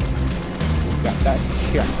 We got that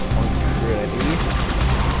checkpoint ready.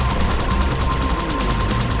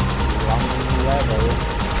 Long level.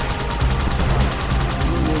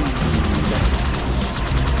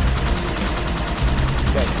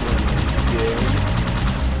 That's one good.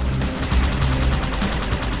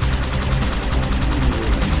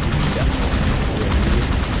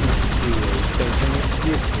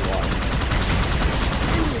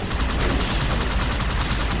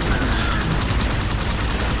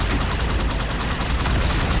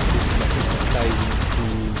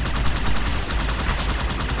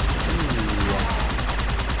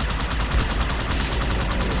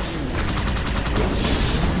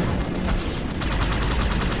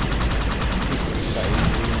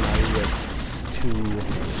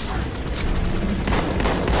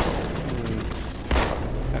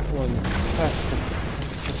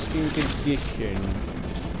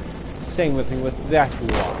 Same thing with that one.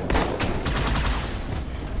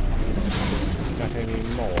 Not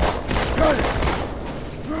anymore.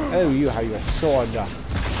 Oh, you have your sword.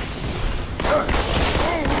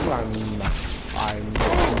 I'm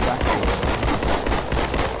getting back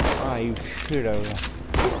here. You should have.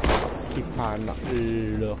 If I'm not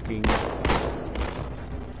looking.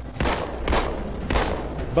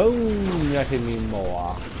 Boom! Not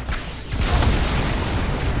anymore.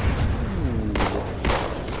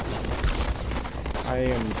 I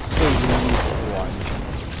am saving this one.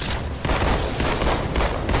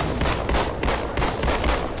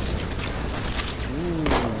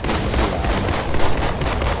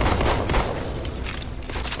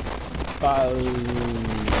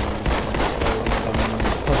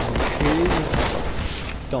 Punches.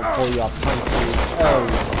 Don't pull your punches. Oh,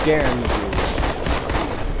 damn you.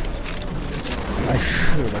 I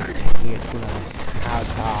should have taken it when I had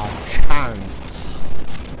a chance.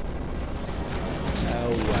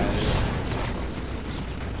 Oh well.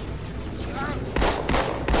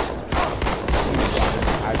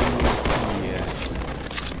 Having you here.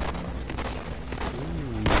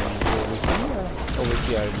 Over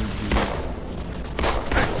here indeed.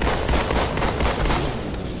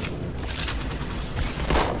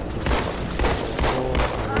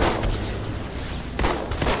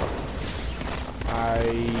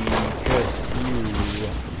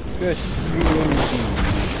 Just you indeed.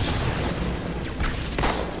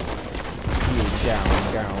 Down,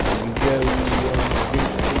 you go,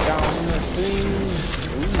 down the stream.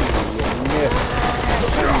 Ooh, you missed.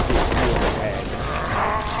 And hit your head.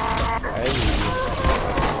 Hey.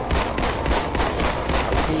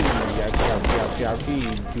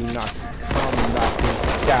 Do not come back and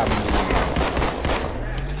stab me.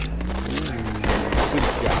 Good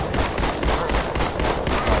job.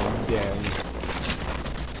 Oh, damn.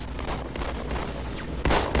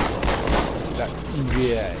 That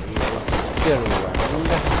guy is still around.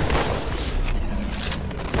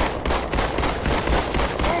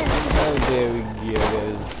 Oh, there we go.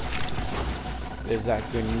 There's that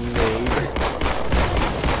grenade.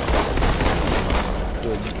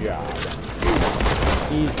 Good job.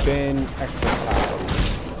 He's been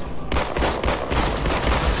exercised.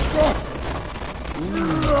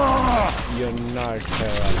 You're not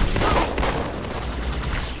terrible.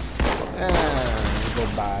 And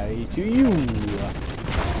goodbye to you.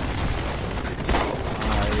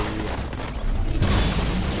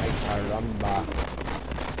 I caramba.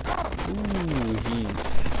 Ooh, he's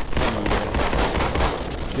here.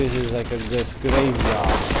 This is like a ghost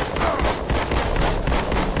graveyard.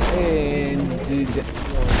 And that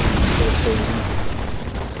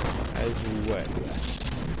as well.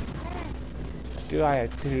 Do I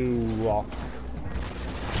have to walk?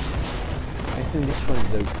 I think this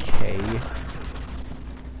one's okay.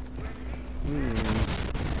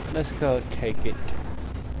 Let's go take it.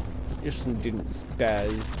 This one didn't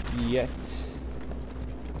spaz yet.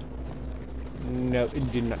 No,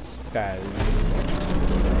 it did not spaz.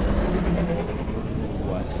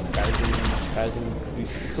 Was spazzing pretty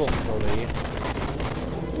shortly.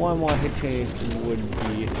 One more hit would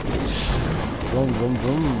be vroom vroom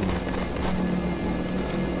vroom.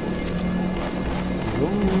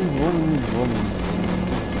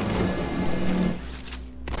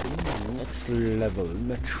 Next level,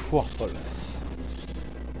 Metropolis.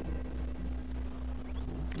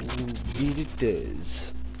 Indeed it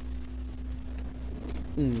is.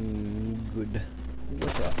 Good.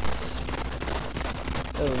 What else?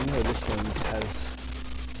 Oh no, this one has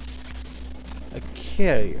a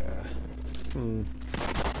carrier.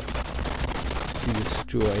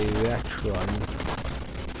 Destroy that one.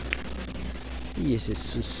 Yes, it's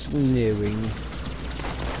so sneering.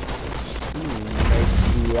 Nice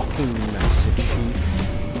rocking, Master Chief.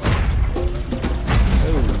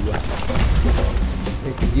 Oh,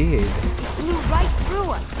 it did. Blew right through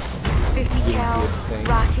us. 50 cal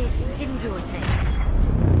rockets didn't do a thing.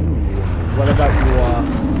 What about your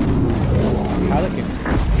Pelican?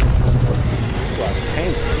 Well,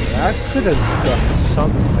 tank. That could have done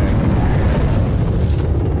something.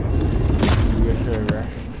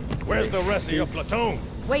 Where's the rest of your platoon?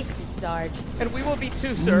 Wasted, Sarge. And we will be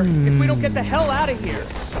too, sir, if we don't get the hell out of here.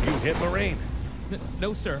 You hit Marine.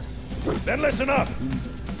 No, sir. Then listen up.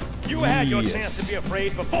 You had your chance to be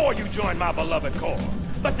afraid before you joined my beloved corps.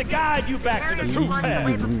 But to guide you back to the true path,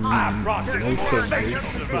 I brought this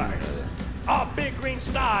motivational device. Our big green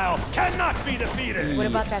style cannot be defeated. What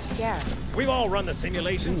about that scare? We've all run the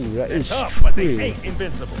simulations. That They're is tough, but they true. ain't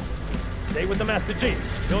invincible. Stay with the Master G.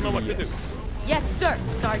 He'll know what to do. Yes, sir,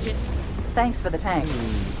 Sergeant. Thanks for the tank.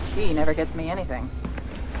 He never gets me anything.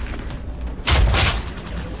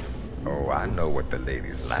 Oh, I know what the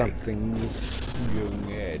ladies like. Something's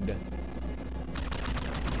going ahead.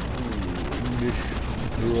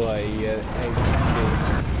 Destroy everything.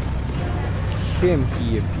 Come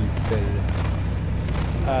here, people.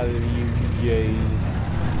 All you guys.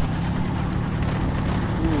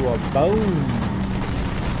 Ooh, a bone.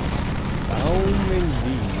 Bone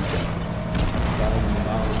indeed. Bum,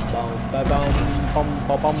 bum, bum, ba, bum, bum,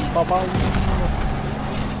 ba, bum, ba, bum.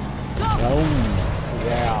 Boom.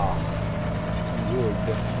 Yeah. Good.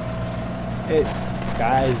 It's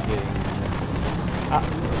spazzing.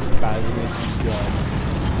 Spazzing is done.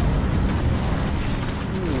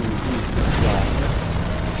 He's done.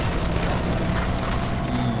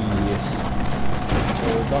 Yes.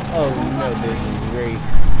 Hold up. Oh no, there's a wraith.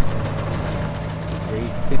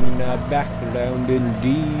 Wraith in the background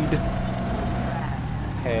indeed.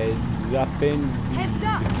 Heads up indeed. Heads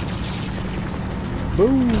up!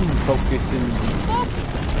 Boom! Focus indeed. Focus!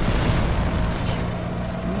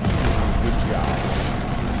 Good job.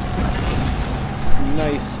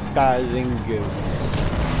 Nice spazzing goose.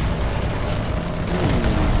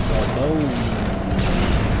 Boom.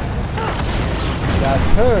 That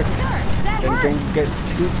hurt. Then don't get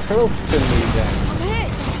too close to me then. I'm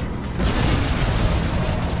hit!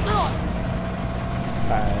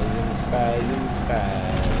 Spazzing, spazzing, spazzing.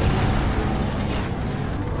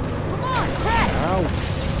 Come on, Brad! Ow.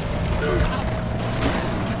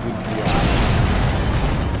 Good job.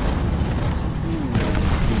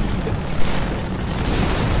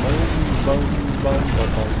 Boom, boom, boom,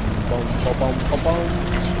 boom, boom, boom, boom, boom.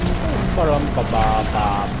 Ba-dum, ba, ba, ba,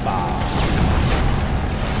 ba.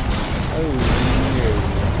 Oh no.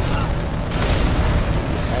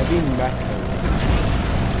 Heavy metal.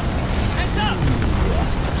 Heads up!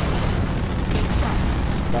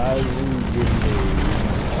 Spazzing grenade.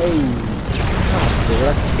 Oh.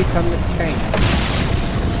 Let's hit on the tank.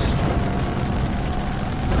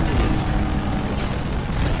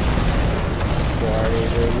 Sorry,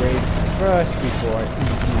 the raid first before I can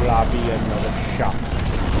lobby another shot.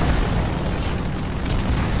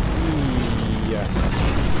 Yes.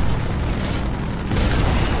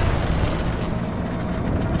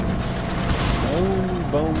 Boom,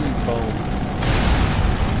 boom, boom.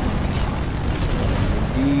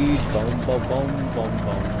 Indeed, boom, boom, boom, boom,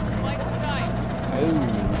 boom. Oh,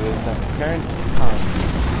 there's a current pump.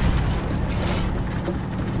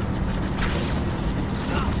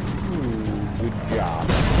 Good job.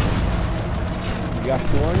 You got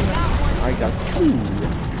one? I got two.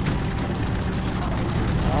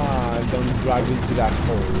 Don't drive into that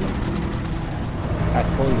hole. That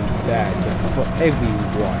hole is bad for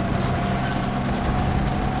everyone.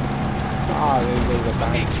 There goes the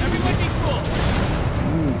bank. Everyone be cool.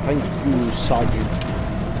 Thank you, Sergeant.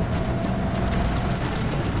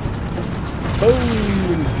 Boom,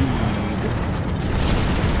 indeed.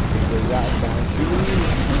 Is that down to you?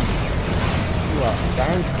 Well,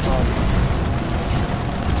 down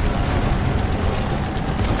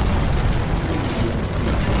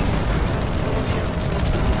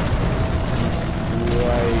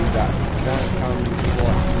that comes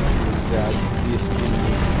what is that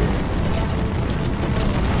destination.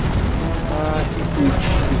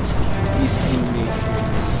 It's destination.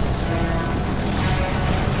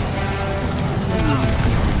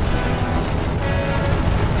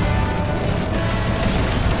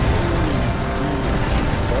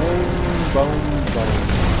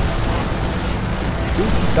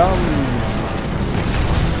 dum.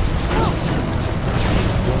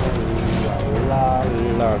 La la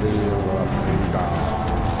la la.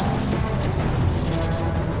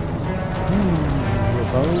 Boom,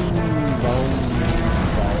 boom, boom.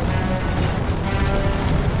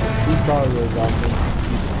 Two dollars on me.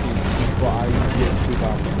 Before I get to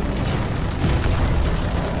that.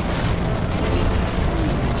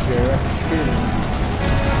 Direction.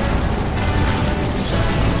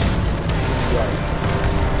 Right.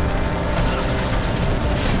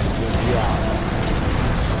 Good job.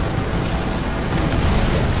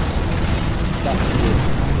 That's good.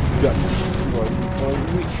 Dutch. For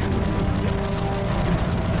which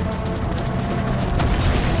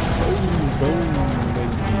boom,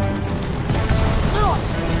 indeed.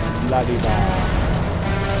 La-di-da.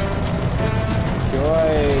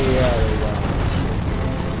 Joy,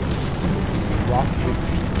 rocket.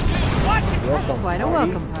 Welcome Quite a party.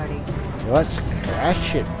 welcome party. Let's crash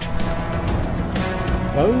it.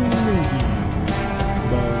 Boom, indeed.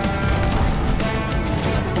 Boom.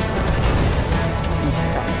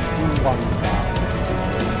 One down.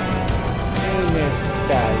 And it's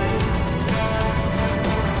down.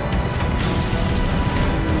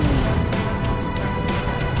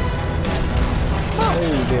 Oh,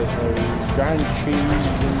 there's a grand trees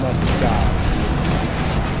in the sky.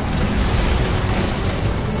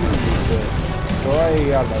 Destroy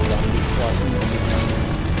other one before indeed.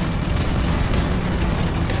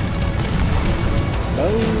 No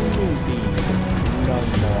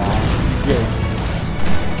more ghosts.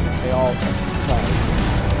 They all exercise.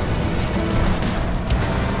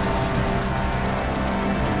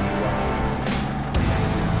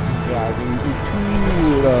 Driving into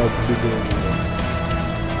the building.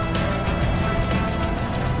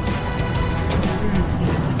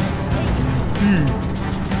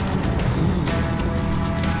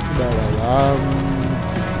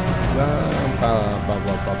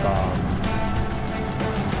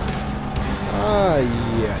 Ah,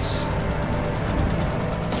 yes.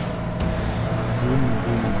 Boom,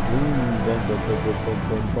 boom, boom, bum,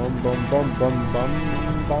 bum, bum, bum, bum, bum, bum, bum,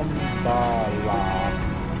 bum, ba, la.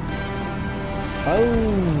 Oh.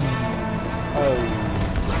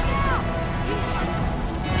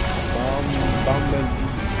 Bum, bum, and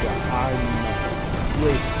I'm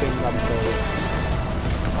wasting a bullet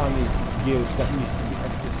on these skills that needs to be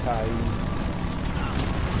exercised.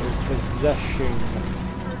 There's possession.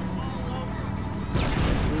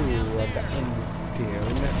 Ooh, that ends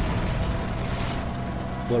down.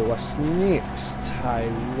 Well, what's next? I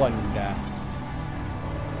wonder.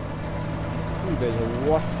 Ooh, there's a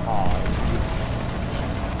warthog.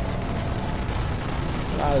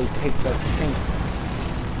 I'll take that tank.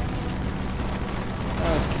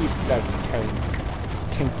 I'll keep that tank.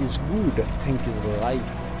 Tank is good. Tank is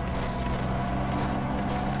life.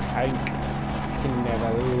 Tank can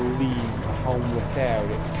never leave home without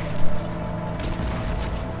it.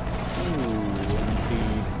 Ooh,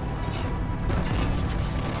 indeed.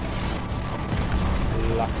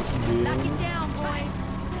 Lock it down. Knock it down, boys.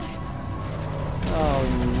 Oh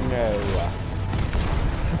no.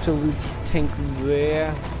 Have to leave the tank there?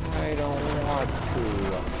 I don't want to.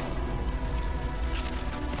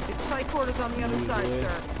 It's tight quarters on the other side,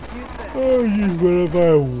 sir. Use this. Oh, use whatever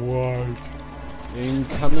I want.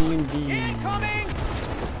 Incoming indeed. Incoming!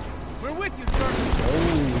 We're with you, sir.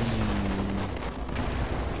 Oh.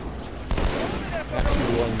 That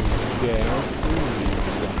one's down.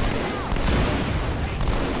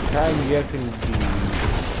 Time you can do.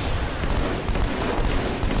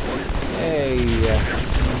 Hey,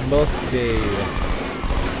 birthday.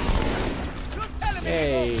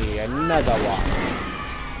 Hey, another one.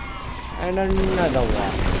 And another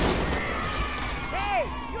one. Hey,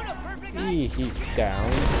 you're the perfect He's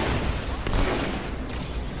down.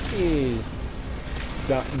 He's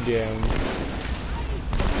not down.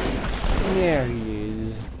 There he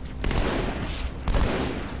is.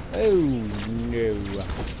 Oh no.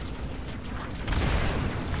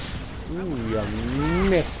 Ooh, you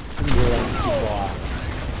missed the boy.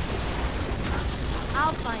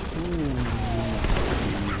 I'll find you.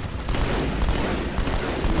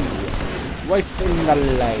 Right in the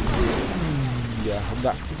leg. Yeah,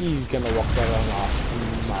 that he's gonna walk around off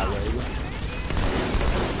my way.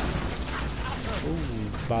 Ooh,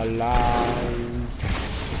 balance.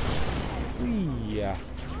 Yeah.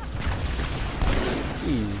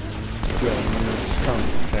 He's doing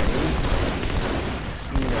something.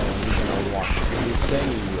 No, he's gonna watch this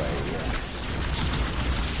anyway.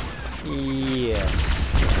 Yes.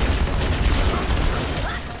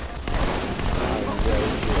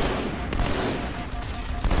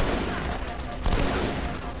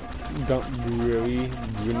 Don't worry.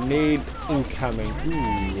 Grenade incoming.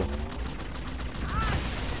 Ooh.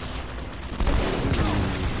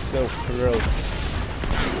 So close.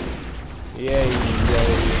 Yay,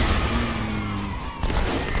 yay.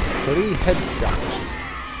 3 headshots.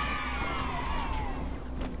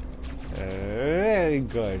 Very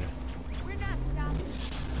good.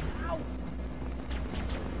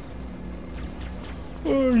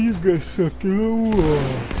 Oh, you guys suck in the wall.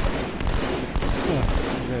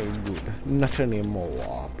 Very good. Not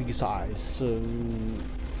anymore, because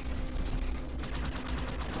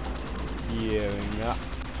yeah, no,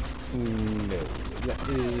 that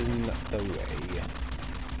is not the way.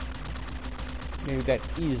 Maybe that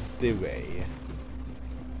is the way.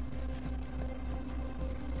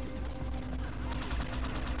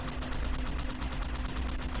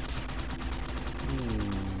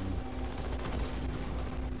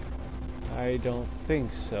 I don't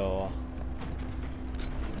think so.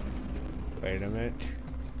 Wait a minute.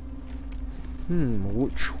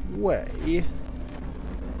 Which way?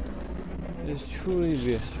 It's truly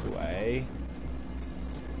this way.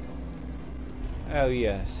 Oh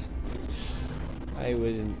yes. I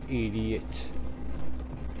was an idiot.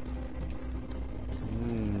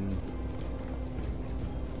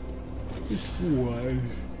 It was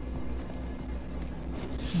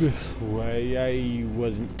this way. I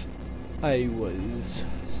wasn't. I was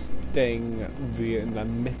staying in the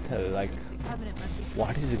middle, like,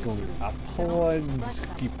 what is it going upwards?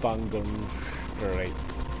 Keep on going straight.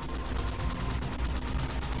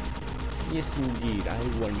 Yes, indeed. I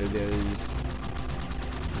wonder there's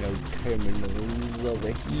no terminals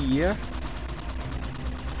over here.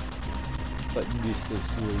 But this is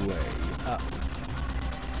the way up.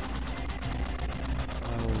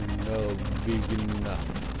 Oh no, big enough.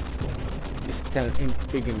 This town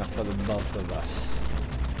ain't big enough for the both of us.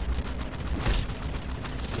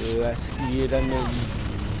 Let's get on the...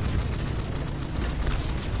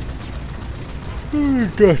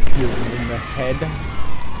 Got you in the head.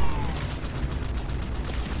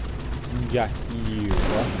 Got you.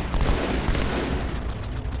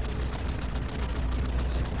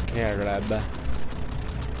 Scarab.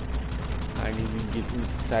 I need to get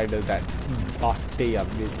inside of that body of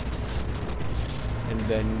it. And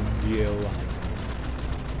then deal.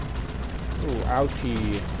 Oh,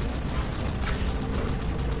 ouchie.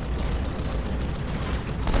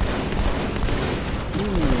 Ooh,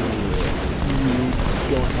 you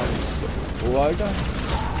don't have a sword?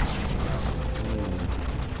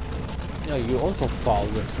 No, you also fall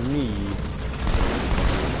with me. You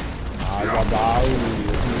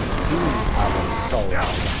do have a sword.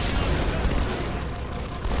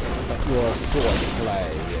 But your sword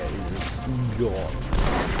play is gone.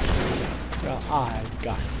 Now I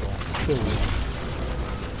got your sword.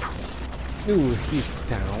 Ooh, he's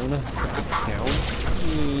down for the count.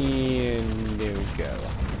 And there we go.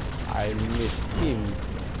 I missed him.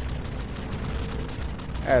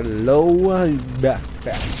 Hello,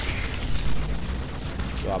 backpack.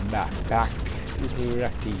 Your backpack is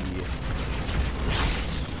ready.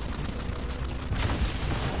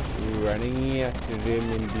 Running after them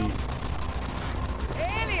indeed.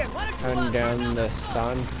 Turn down the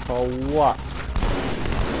sun for what?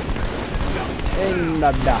 In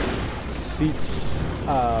the back seat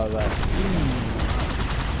of a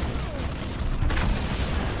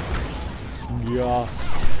just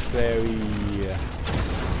very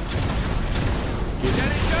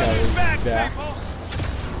get back.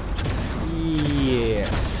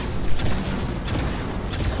 Yes.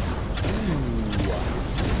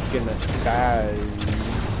 It's gonna sky.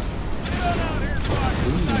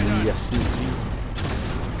 Yes, indeed.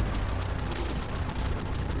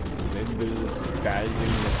 Little skies in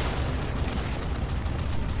this.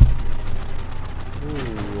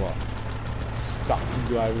 Ooh. Stop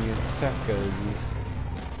driving in seconds.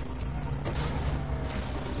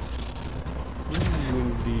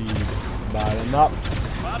 Indeed. Bottom up.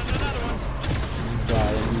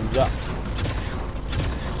 Bottoms up.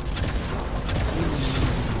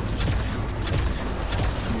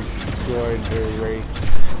 Destroyed the race.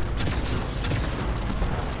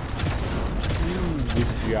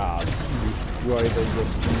 Good job. Destroyed it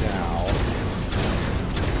just now.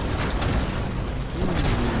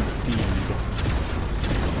 Indeed.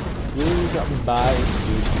 Good by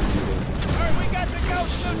good feeling. We got the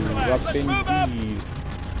ghost neutralized. Up indeed.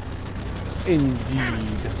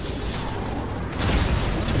 Indeed.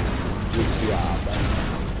 Good job.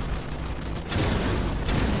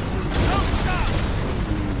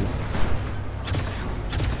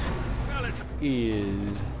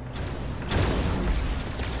 Is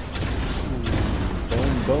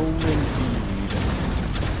boom boom indeed.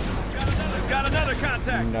 another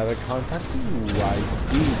contact. Another contact? Ooh, I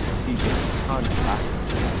did see this contact.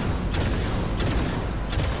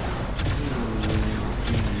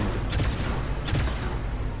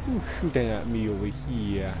 Who's shooting at me over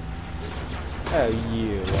here? Oh,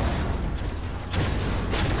 you.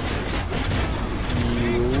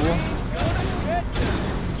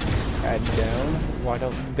 Head down. Why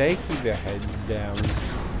don't they keep their heads down?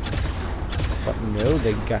 But no,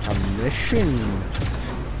 they got a mission.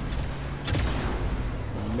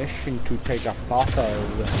 A mission to take a photo.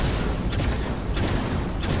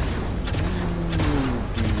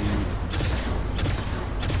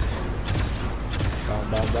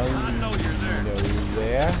 I know you're there. No,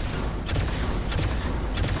 there.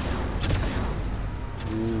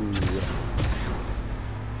 Ooh.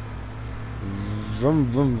 Vroom,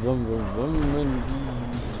 vroom, vroom, vroom, vroom, vroom,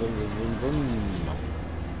 vroom, vroom, vroom.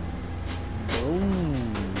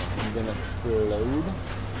 Boom. I'm gonna explode.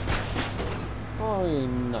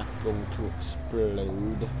 I'm not going to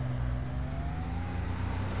explode.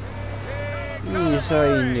 Yes, I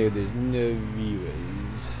know there's no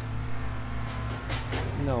viewers.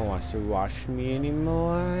 No one wants to watch me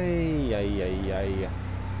anymore. Ay.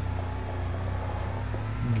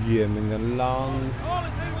 Getting along. Only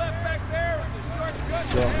thing left back there is a shortcut.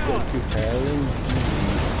 Shortcut to hell indeed.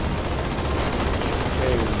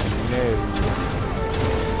 Oh no.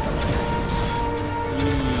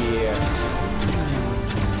 Yes.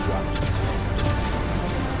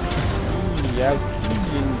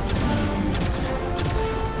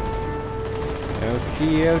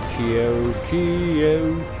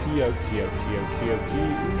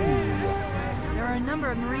 There are a number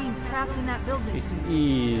of Marines trapped in that building. It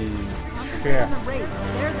is trapped. On the raid.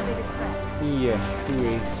 They're the biggest threat. Yes,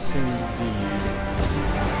 race indeed.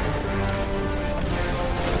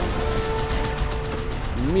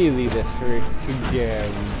 Merely this race to go.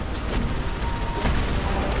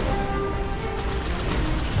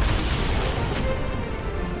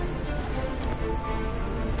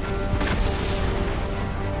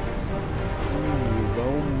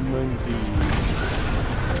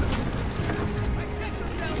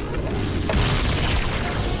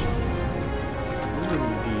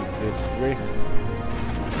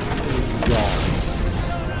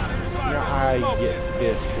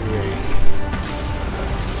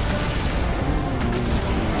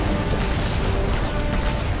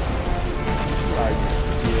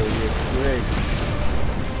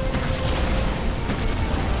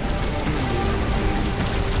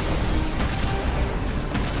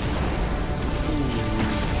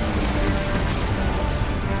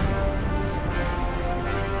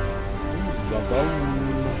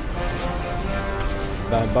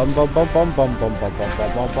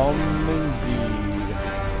 Bum indeed.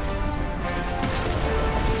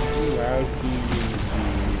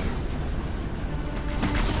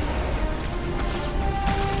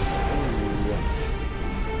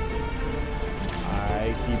 I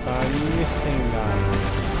keep on missing them.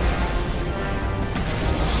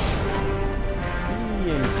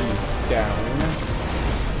 And he's down.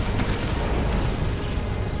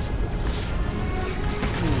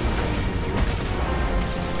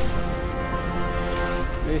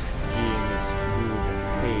 This game is good.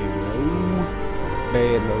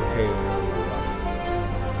 Halo.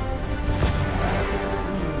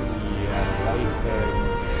 Yeah, life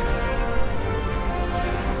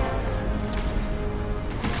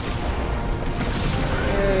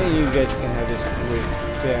Hey, you guys can have this with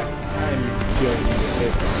that. I'm doing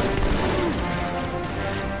it.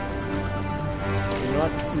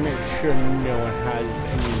 Not to make sure no one has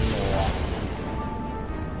any more.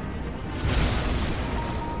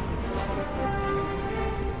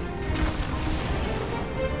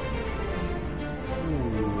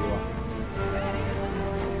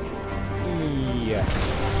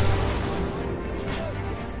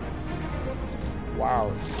 Wow,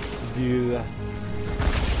 dude.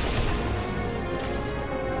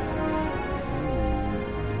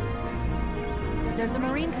 There's a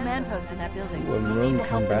Marine command post in that building. A Marine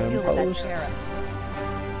command post?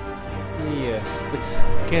 Yes, the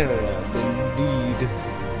scarab, indeed.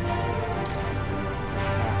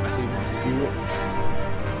 Have to do it.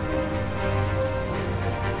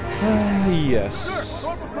 Yes. Sir,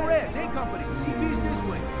 Corporal Perez, A Company. CP's this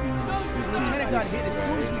way. The lieutenant got hit as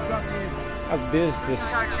soon as we dropped in. There's this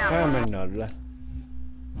terminal.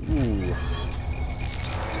 Ooh.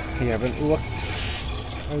 You haven't looked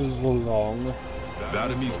as long.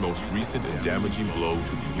 Vadomy's most recent and damaging blow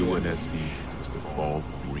to the UNSC was the fall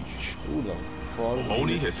breach. Ooh, the fall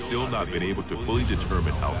Oni has still not been able to fully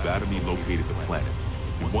determine how Vadomy located the planet,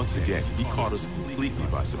 Once again, he caught us completely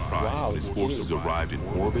by surprise when his forces arrived in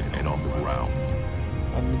orbit and on the ground.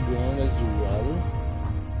 On the ground as well?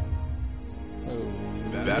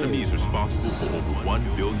 Batamy is responsible for over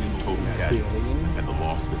 1 billion total casualties and the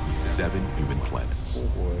loss of at least 7 human planets.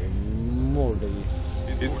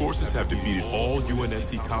 His forces have defeated all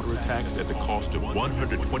UNSC counterattacks at the cost of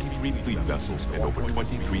 123 fleet vessels and over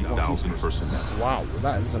 23,000 personnel. Wow,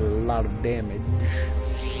 that is a lot of damage.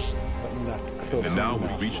 But not close. And now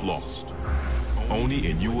we've reached Lost.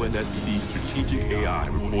 ONI and UNSC strategic AI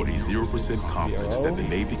report a 0% confidence that the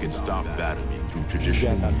Navy can stop Batamy through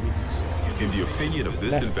traditional means. In the opinion of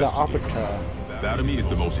this investigator, Batamy is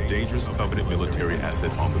the most dangerous Covenant military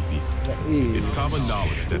asset on the field. It's common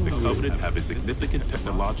knowledge that the Covenant have a significant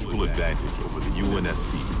technological advantage over the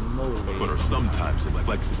UNSC, but are sometimes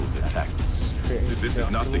inflexible in their tactics. This is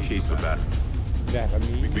not the case for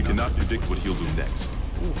Batamy. We cannot predict what he'll do next,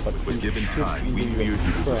 but given time, we fear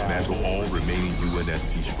he will dismantle all remaining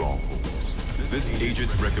UNSC strongholds. This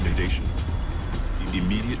agent's recommendation: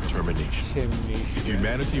 immediate termination. If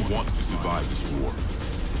humanity wants to survive this war,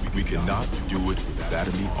 we cannot do it with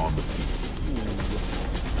Batamy on the field.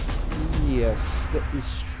 Yes, that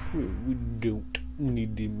is true. We don't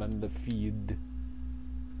need him on the field.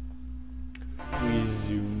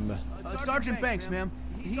 Resume. Sergeant Banks, ma'am.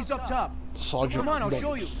 He's up top. Sergeant Come on, I'll Banks.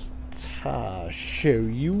 show you. Show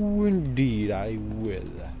you indeed I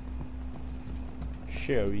will.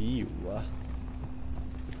 Show you.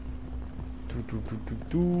 I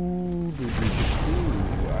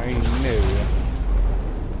know.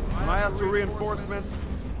 When I asked for reinforcements,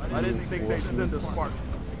 I didn't think they'd send a Spartan.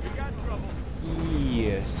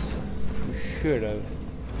 Yes, you should have.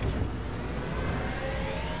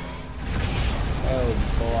 Oh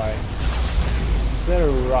boy. There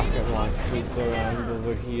are rocket launchers around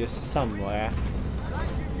over here somewhere.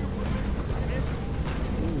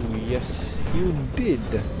 Ooh, yes, you did.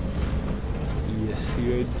 Yes,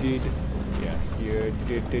 you did. Yes, you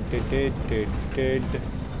did.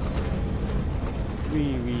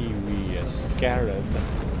 A scarab.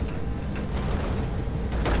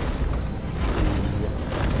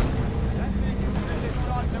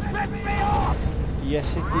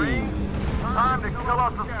 Yes, it is. Time to kill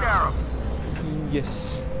us a scarab.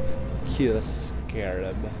 Yes, kill a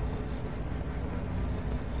scarab.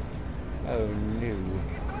 Oh no.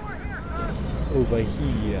 Over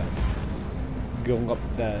here. Going up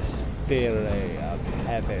the stairway of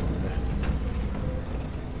heaven.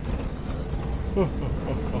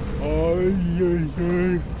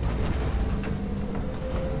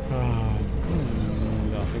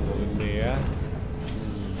 Nothing over there.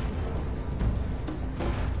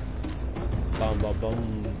 Bum bum bum.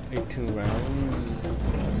 18 rounds.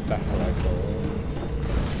 Battle rifle.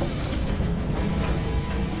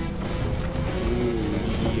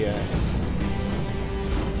 Ooh, yes.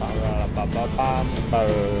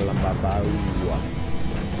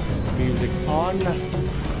 Music on.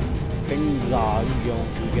 Things are going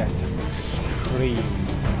to get extreme.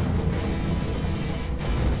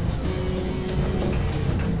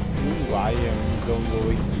 Ooh, I am going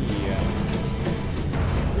over here.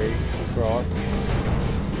 Great frog.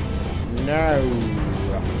 No.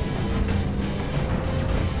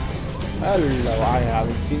 Hello, I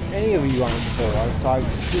haven't seen any of you on before, so I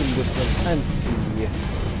assume this was empty.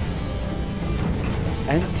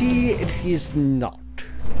 Empty it is not.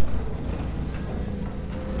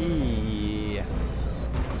 Yeah.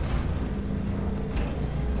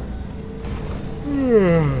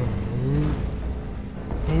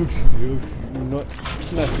 Okay.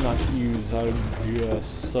 Let's not use our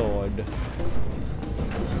sword.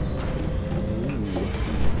 Ooh.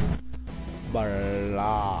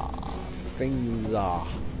 Blah. Things are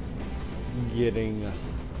getting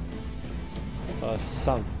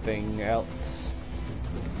something else.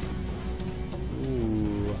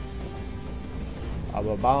 Ooh.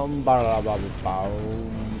 Ba-ba-bum, ba-ba-ba-ba-bum.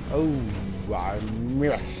 Oh, I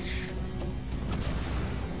missed.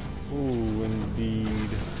 Ooh, indeed.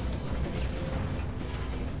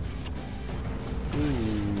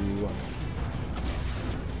 Ooh.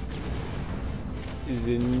 Is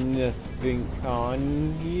there nothing on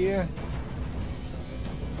here?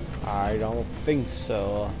 I don't think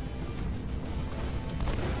so.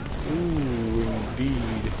 Ooh,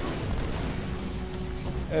 indeed.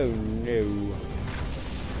 Oh no.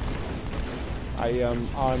 I am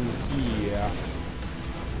on here.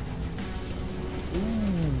 Ooh.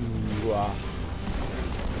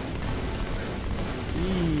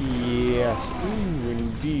 Yes. Ooh,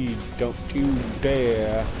 indeed. Don't you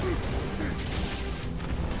dare.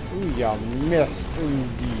 Ooh, you missed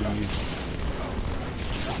indeed.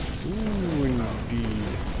 Ooh, indeed.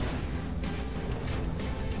 indeed.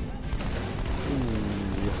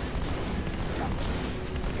 Ooh.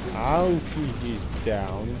 Ouchie, he's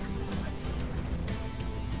down.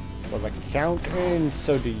 Well, I count, and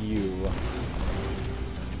so do you.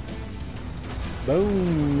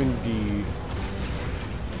 Boom, indeed.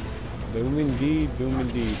 Boom, indeed. Boom,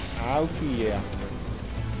 indeed. Ouchie, yeah.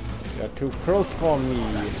 You're too close for me.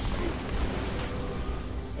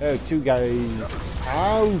 Oh, two guys.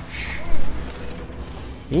 Ouch.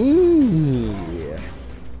 Yeah.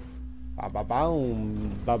 Ba-ba-boom.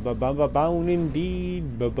 Ba-ba-ba-ba-boom,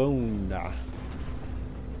 indeed. Ba-boom.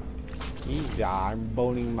 I'm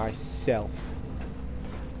boning myself.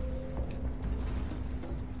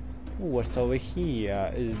 What's over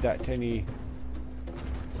here? Is that any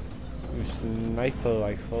sniper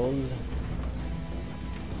rifles?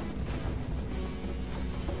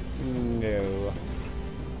 No.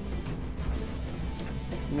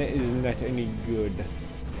 That is not any good.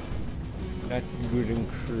 Not good in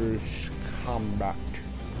close combat.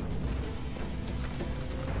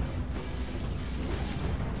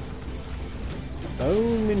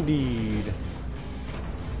 Boom indeed.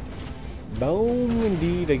 Boom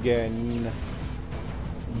indeed again.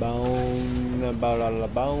 Bone, ba la la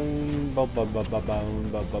bone, ba ba ba ba bone,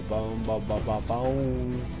 ba ba bone, ba ba ba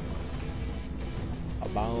bone. A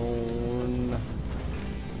bone.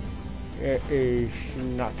 It is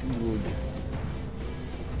not good.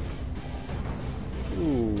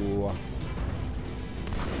 Ooh.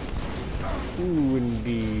 Ooh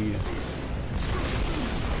indeed.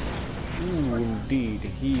 Ooh, indeed,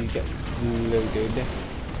 he gets loaded.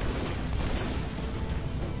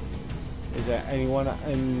 Is there anyone?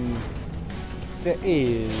 There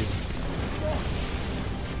is.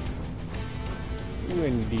 Ooh,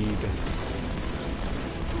 indeed.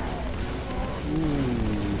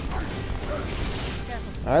 Ooh.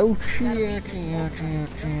 Ouchie, ouchie, ouchie,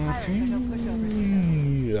 ouchie,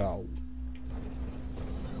 ouchie. Ow.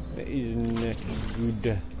 That is not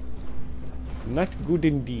good. Not good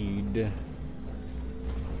indeed.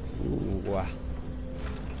 Ooh.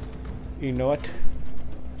 You know what?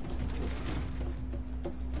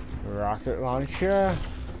 Rocket launcher.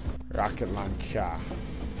 Rocket launcher.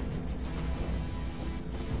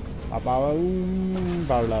 Ba ba boom,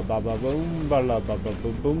 ba la ba ba boom, ba la ba ba ba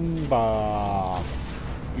boom ba.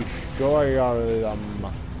 Destroy all of them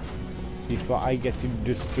before I get to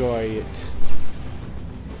destroy it.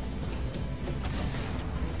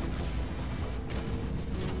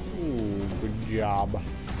 Good job.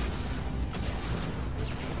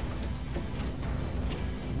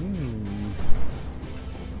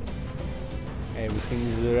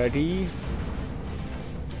 Everything's ready.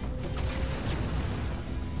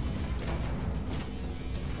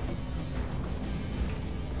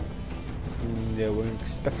 No one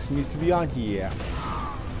expects me to be on here.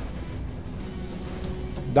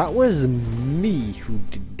 That was me who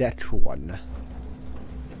did that one.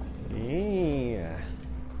 Yeah.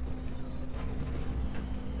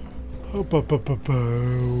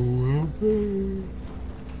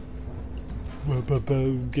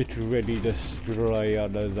 Get ready to destroy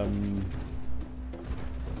all of them.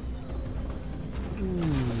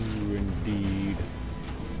 Ooh, indeed.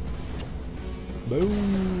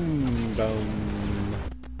 Boom, boom.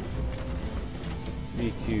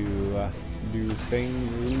 Need to do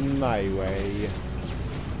things my way.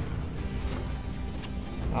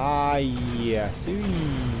 Ah, yes.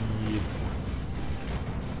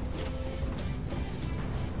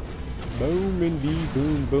 Boom indeed,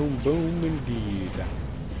 boom, boom, boom indeed.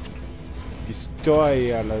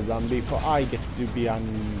 Destroy all of them before I get to be on.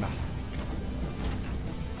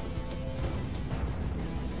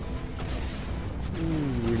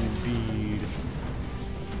 Ooh, indeed.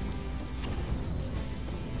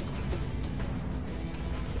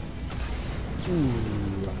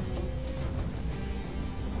 Ooh.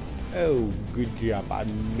 Oh, good job, I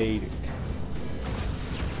made it.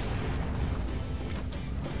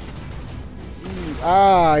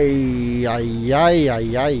 I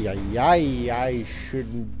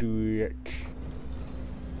shouldn't do it.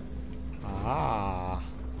 Ah.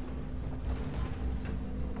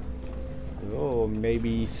 Oh,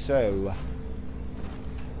 maybe so.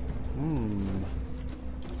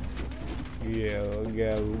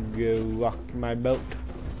 Go rock my boat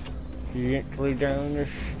gently down the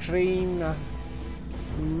stream.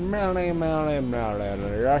 Melly,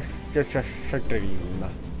 rush the stream.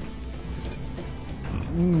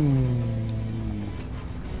 Ooh,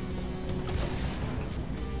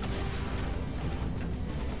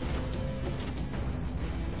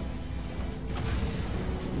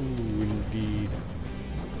 indeed.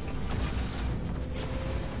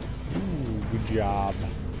 Ooh, good Good job.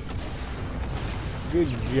 Good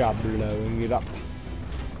job blowing it up.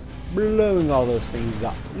 Blowing all those things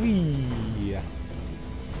up. Whee!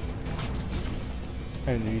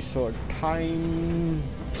 Energy sword time.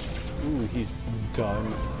 Ooh, he's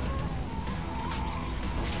done.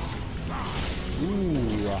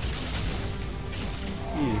 Ooh.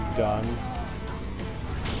 He's done.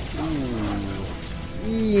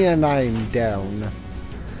 Ooh. And I'm down.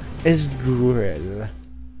 Is drill.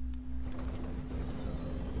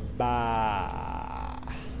 Bah.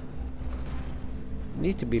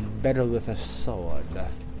 Need to be better with a sword.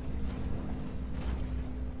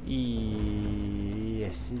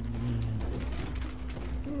 Yes.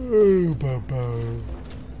 Oh,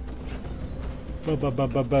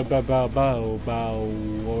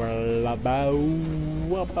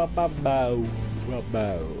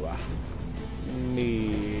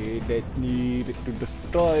 Need to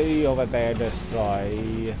destroy over there,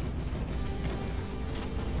 destroy.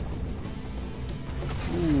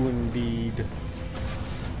 Ooh, indeed.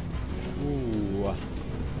 Ooh.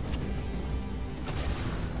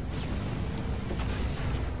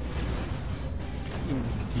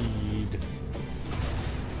 Indeed.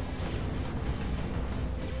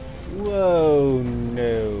 Whoa,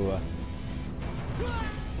 no.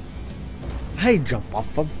 I jump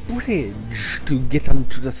off a bridge to get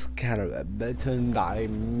onto the scarab, and I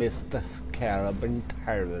missed the scarab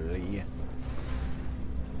entirely.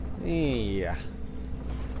 Yeah.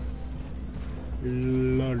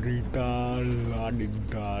 La-di-da,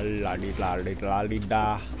 la-di-da, la-di-da,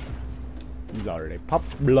 la-di-da. Lollipop,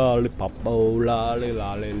 lollipop, oh, lolly,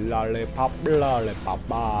 lolly, lollipop, lollipop,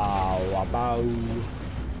 bow, bow.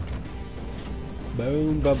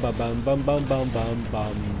 Boom, bum, bum, bum, bum, bum, bum, bum,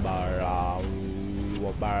 bum, ba-ram,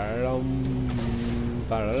 ba-ram,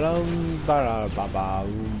 ba-ram,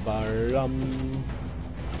 ba-ram, ba-ram.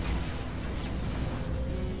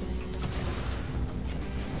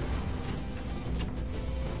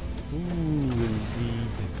 Ooh,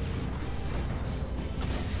 indeed.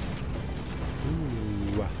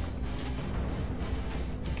 Ooh.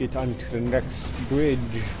 Get onto the next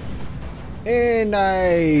bridge. And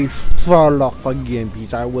I fall off again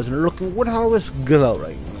because I wasn't looking when I was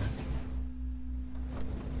glowing.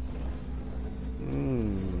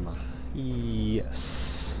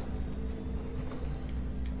 Yes.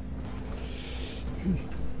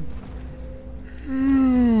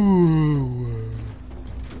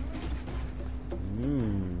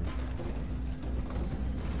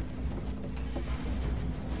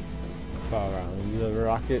 Far around the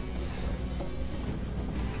rockets.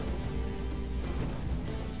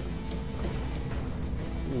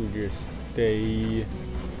 Just stay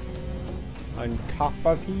on top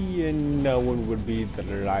of here and no one would be the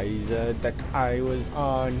laser that I was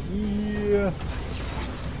on here.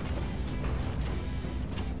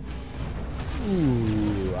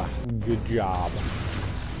 Ooh, good job.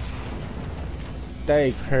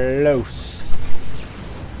 Stay close.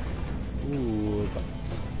 Ooh, but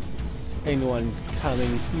is anyone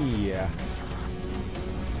coming here?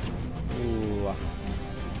 Ooh.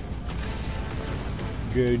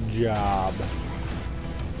 Good job.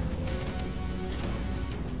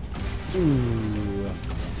 Ooh.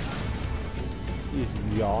 He's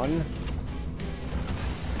gone.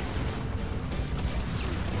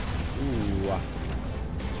 Ooh.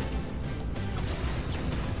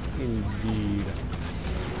 Indeed.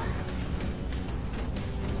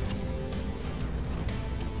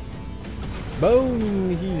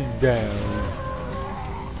 Boom! He's down.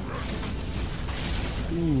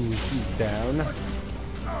 Ooh, he's down.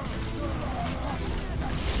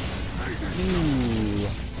 Ooh.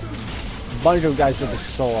 Bunch of guys with the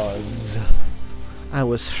swords. I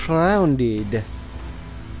was surrounded.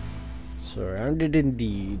 Surrounded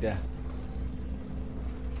indeed.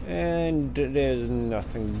 And there's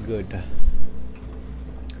nothing good.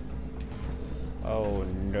 Oh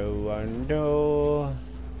no, oh no.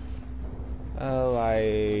 Oh,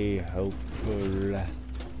 I hopeful.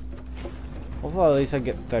 Hopefully at least I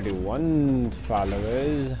get 31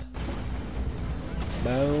 followers.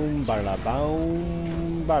 Boom, bada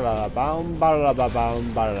boom, bada boom, bada boom,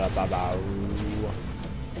 bada boom.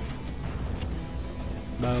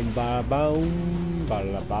 Boom, bada boom,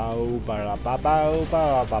 bada boom, bada boom,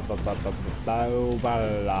 bada boom,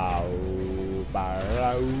 bada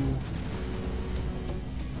boom.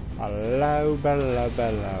 Hello, hello,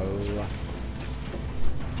 hello.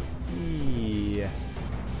 Yeah.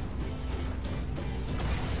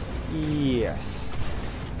 Yes.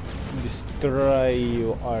 Destroy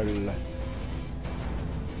you all.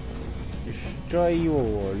 Destroy you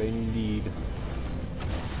all, indeed.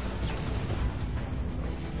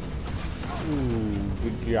 Ooh,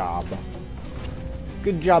 good job.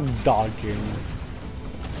 Good job dodging.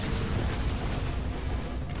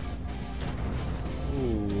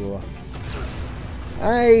 Ooh.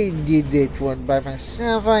 I did it one by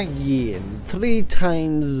myself again. 3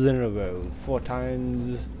 times in a row. 4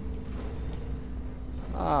 times.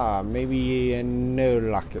 Ah, maybe no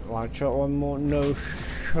rocket launcher or more no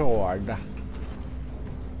sword.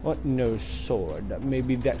 What no sword?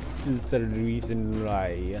 Maybe that's the reason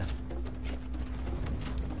why.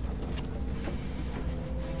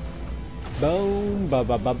 Boom, ba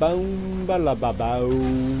ba ba boom, ba la ba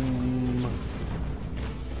boom.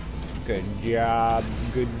 Good job,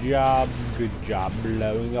 good job, good job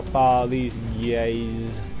blowing up all these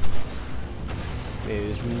guys.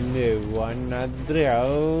 There's no one there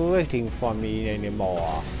waiting for me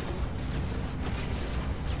anymore.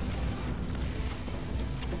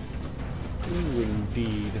 Ooh,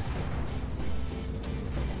 indeed.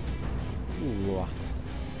 Ooh.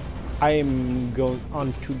 I am going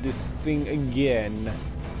onto this thing again.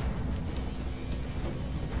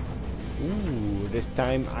 Ooh, this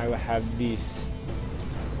time I will have this.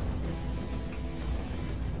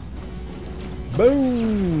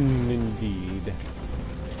 Boom, indeed.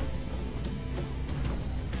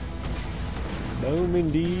 Boom,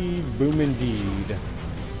 indeed. Boom, indeed.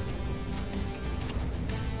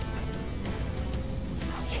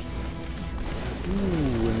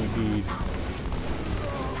 Ooh, indeed.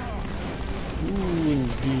 Ooh,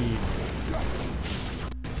 indeed.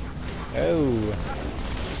 Oh.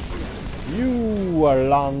 You are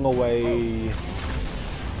long away.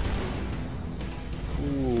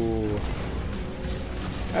 Ooh.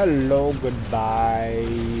 Hello, goodbye.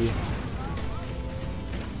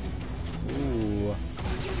 Ooh.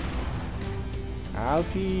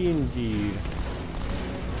 Ouchie indeed.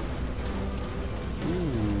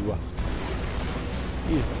 Ooh.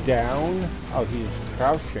 He's down. Oh, he's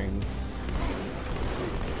crouching.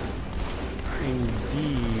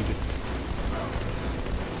 Indeed.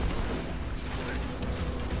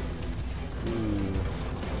 Ooh.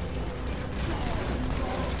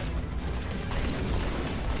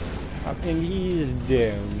 Up and he's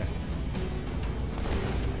down.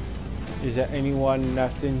 Is there anyone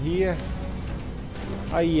left in here?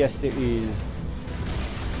 Ah, yes, there is.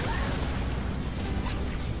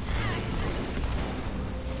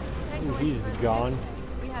 Ooh, he's gone.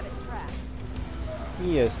 We have it trapped.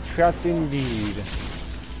 He is trapped indeed.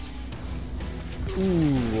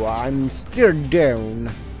 Ooh, I'm still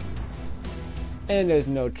down. And there's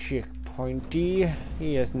no checkpointy.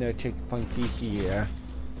 He has no checkpointy here.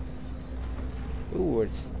 Ooh,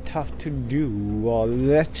 it's tough to do all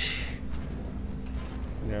that.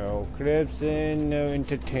 No clips and no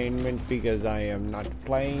entertainment because I am not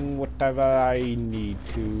playing whatever I need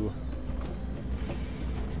to.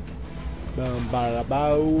 Boom, ba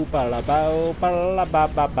bow, ba bow, ba ba ba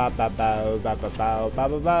ba ba bow, ba ba bow, ba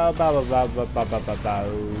ba bow, ba ba ba ba ba ba ba bow,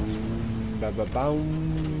 ba ba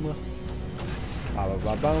boom, ba ba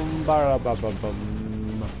ba boom, ba ba ba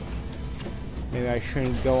boom. Maybe I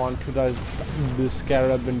shouldn't go onto the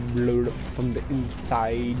scarab and blow it up from the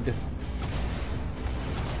inside.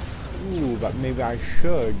 Ooh, but maybe I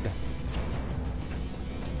should.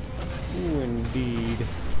 Ooh, indeed.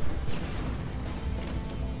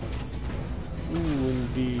 Ooh,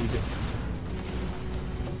 indeed.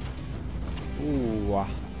 Ooh.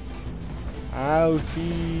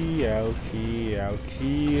 Ouchie, ouchie,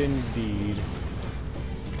 ouchie, indeed.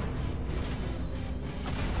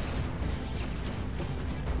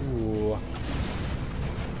 Ooh.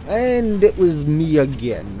 And it was me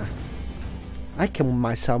again. I killed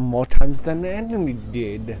myself more times than the enemy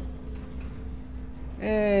did.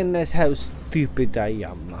 And that's how stupid I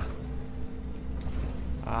am.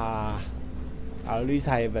 Ah. At least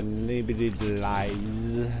I have unlimited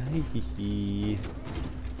lives.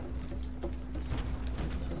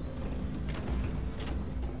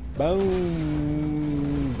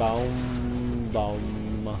 Boom, boom,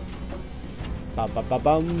 boom. Ba ba ba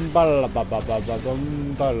bum, ba la ba ba ba ba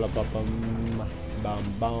bum, ba la ba bum. Bum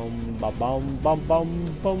bum, ba bum, bum bum,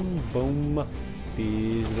 bum boom.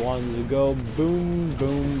 These ones go boom,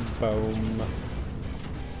 boom, boom.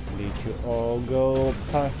 Need to all go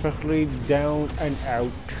perfectly down and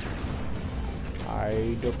out.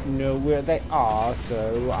 I don't know where they are,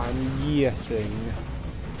 so I'm guessing.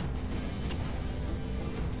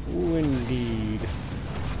 Ooh, indeed.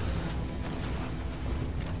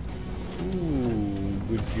 Ooh,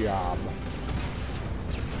 good job.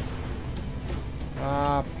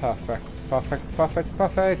 Ah, perfect, perfect, perfect,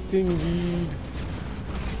 perfect indeed.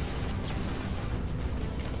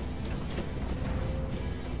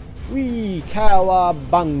 Wee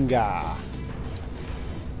cowabunga!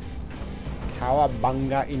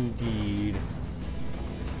 Cowabunga indeed.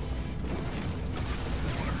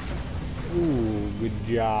 Ooh, good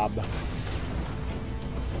job.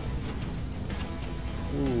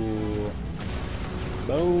 Ooh.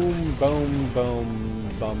 Boom, boom, boom,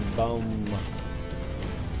 boom, boom.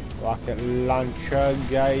 Rocket launcher,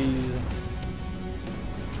 guys.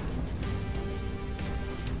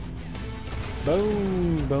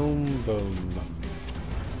 Boom, boom, boom.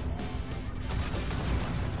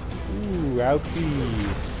 Ooh, ouchie.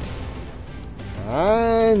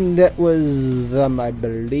 And that was them, I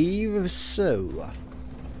believe so.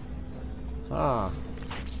 Ah.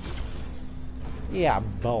 Yeah,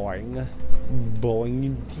 boing. Boing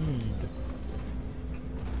indeed.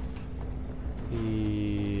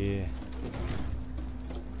 Yeah.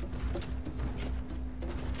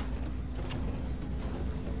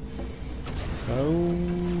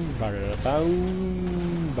 Boom, bada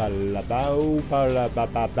boom, bada bow,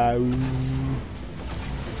 bada bow.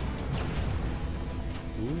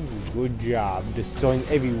 Ooh, good job destroying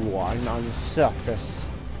everyone on the surface.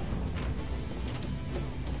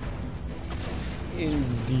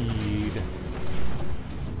 Indeed.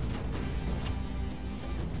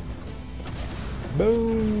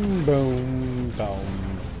 Boom, boom, boom.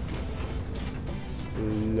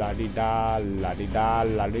 La di da, la di da,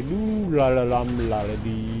 la di doo, la la lam, la la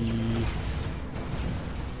dee.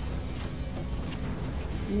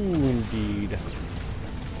 Ooh, indeed.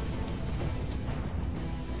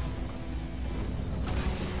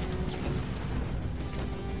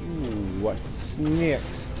 Ooh, what's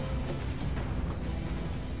next?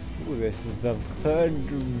 Ooh, this is the third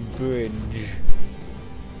bridge.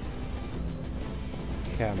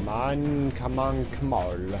 Come on, come on, come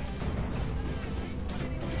on.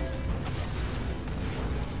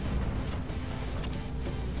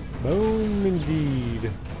 Boom,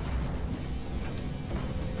 indeed.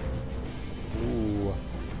 Ooh.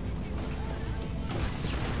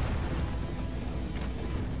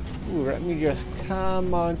 Ooh, let me just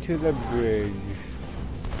come onto the bridge.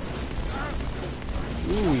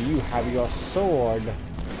 Ooh, you have your sword.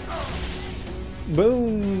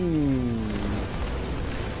 Boom.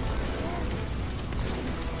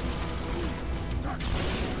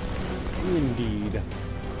 Indeed.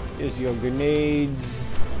 Here's your grenades.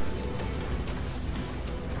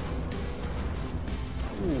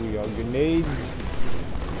 Ooh, your grenades.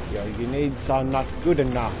 Your grenades are not good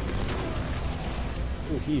enough.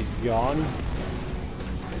 Ooh, he's gone.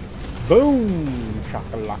 Boom!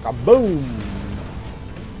 Shakalaka boom!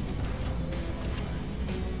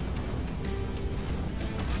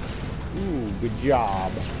 Ooh, good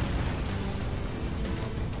job.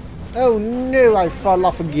 Oh no, I fell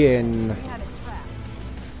off again.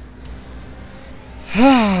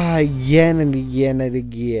 Again and again and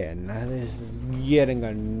again. This is getting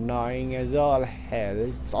annoying as all hell.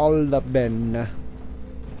 It's all the been.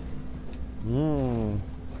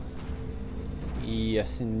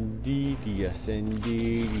 Yes indeed, yes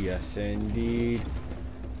indeed, yes indeed.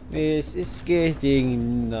 This is getting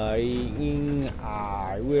annoying.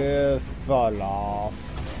 I will fall off.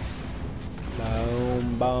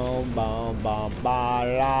 Boom, boom, boom, boom, ba,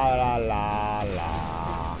 la, la, la,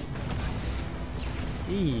 la.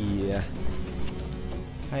 Yeah.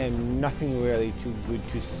 I am nothing really too good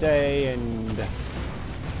to say, and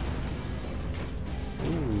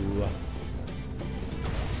ooh,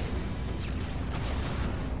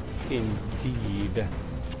 indeed.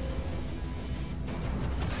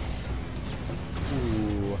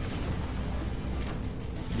 Ooh,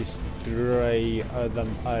 destroy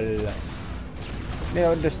them all. They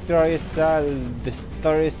will destroy us all.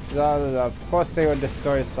 Destroy us all. Of course they will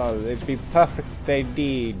destroy us all. It'd be perfect if they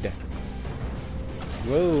did.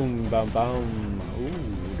 Boom, bam, bam.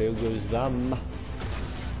 Ooh, there goes them.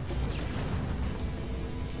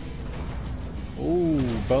 Ooh,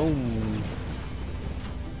 boom.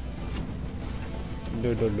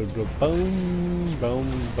 Do, do, do, do, boom, boom,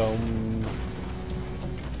 boom.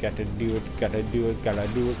 Gotta do it, gotta do it, gotta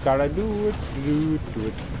do it, gotta do it, do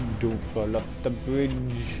it. Don't fall off the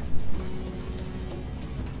bridge.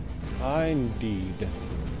 Indeed.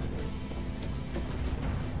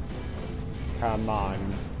 Come on.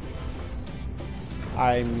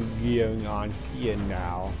 I'm going on here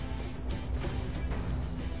now.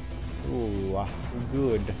 Ooh,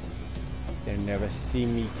 good. They'll never see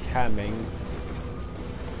me coming.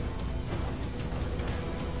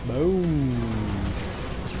 Boom.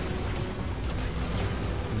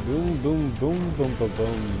 Boom, boom, boom, boom, boom,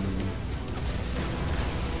 boom.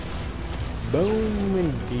 Boom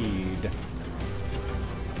indeed.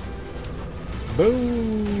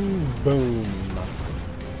 Boom, boom.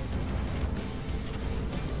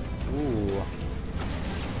 Ooh.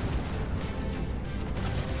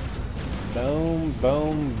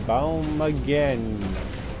 boom, boom again.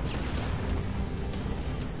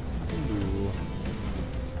 Ooh.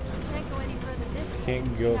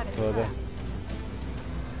 Can't go further.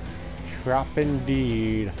 Trap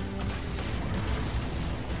indeed.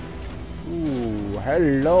 Ooh,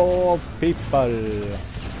 hello people.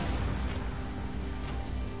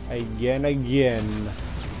 Again.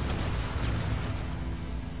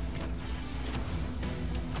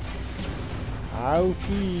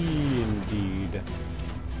 Ouchie indeed.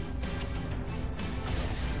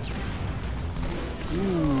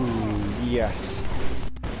 Ooh, yes.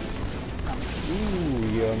 Ooh,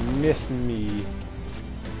 you missed me.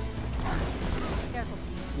 Careful,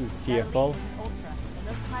 Chief. Ooh, careful. Ultra, and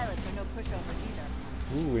those pilots are no pushovers either.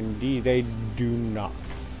 Ooh, indeed they do not.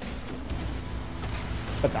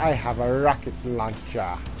 But I have a rocket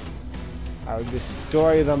launcher. I'll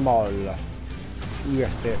destroy them all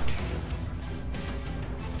with it.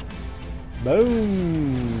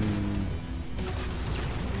 Boom!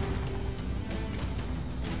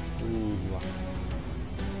 Ooh.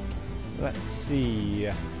 Let's see.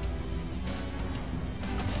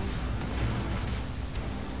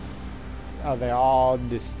 Are they all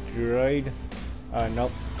destroyed?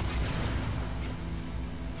 Nope.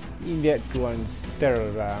 That one's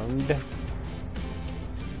still around.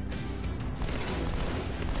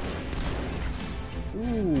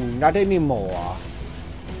 Ooh, not anymore.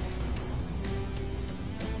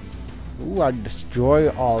 Ooh, I destroy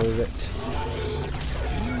all of it.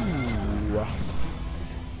 Ooh.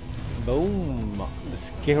 Boom. The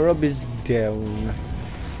scarab is down.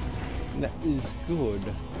 That is good.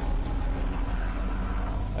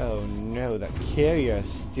 Oh no, that carrier is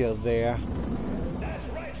still there. That's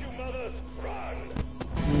right, you mothers. Run!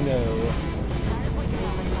 No.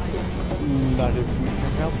 Not if we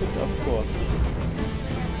can help it, of course.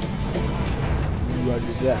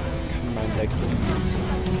 Roger that, Commander Keys.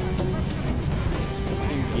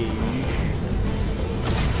 Engage.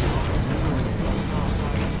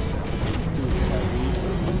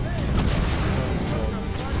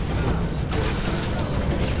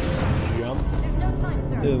 Jump. There's no time,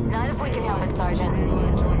 sir. Oh. Not if we can help it, Sergeant. We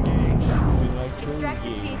Extract the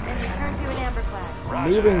chief and return to an amber flag.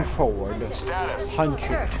 Moving forward. Punch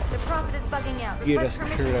Sir, it. the Prophet is bugging out. Get Request us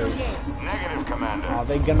permission to close. engage. Negative, Commander. Are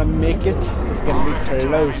they gonna make it? It's gonna be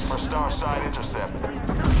close. For Starside intercept.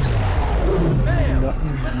 Bam! Not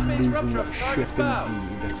Left space losing rupture that on target's ship bow.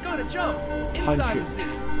 indeed. It's gonna jump Punch inside it. the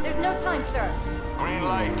city. There's no time, sir. Green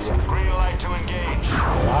light. Green light to engage.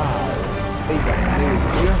 Wow. They got me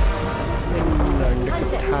just in the nick Punch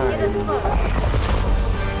of it. Get us time. close.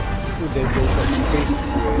 Ooh, they built a space bridge.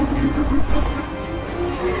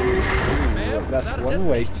 Ma'am, That's without a one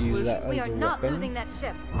way to destination use that We as are a not weapon. losing that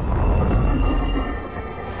ship.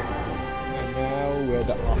 And now where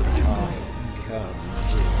the Octa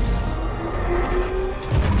comes.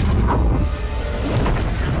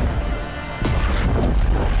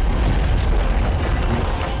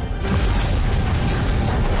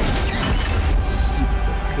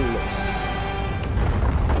 Super close.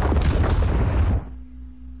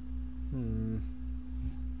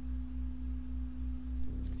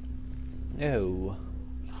 Oh.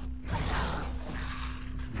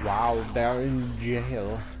 Wow, they're in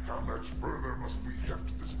jail. How much further must we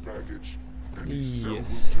heft this baggage?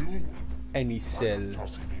 Yes. Any cell.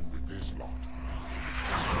 Toss him in with this lot.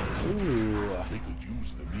 Ooh. They could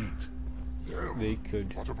use the meat. Them. They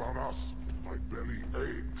could. What about us? My belly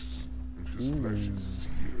aches, and his flesh is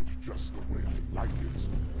seared just the way I like it.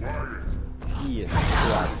 Quiet. Yes.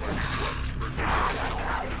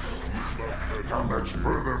 How much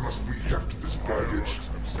further must we heft this baggage?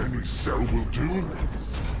 Any cell will do.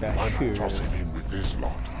 Why not toss him in with this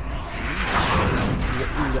lot?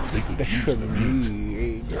 They could use the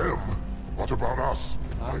meat. Them. What about us?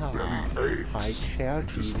 My belly aches, I shall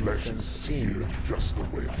and his do flesh is something. seared just the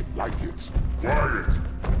way I like it. Quiet!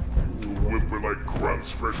 You two whimper like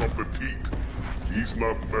grunts fresh off the teat. He's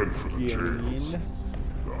not meant for the jails.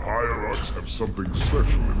 The higher-ups have something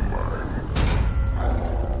special in mind.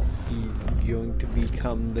 He's going to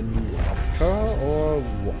become the new Octa or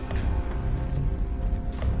what?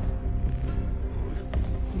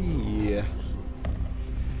 Yeah.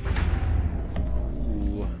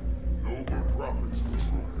 Ooh. Noble prophets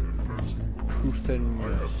control their mercy. Truth and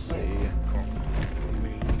mercy.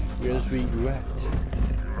 Where's regret?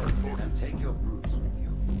 And take your brutes with you.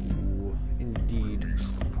 Ooh, indeed.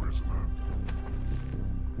 Release the prisoner.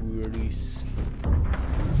 Release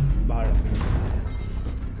Baron.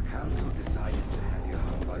 The council decided to have you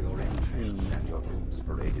hung by your entrails and your bones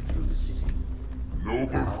paraded through the city.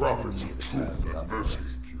 Noble prophets of truth and mercy.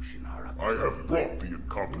 I have brought the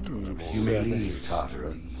incompetent. You may leave,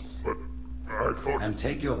 Tartarus. But I thought... And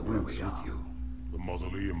take your boots with you. The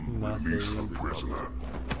mausoleum release the prisoner.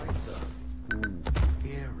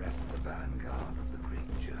 Here rests the vanguard of the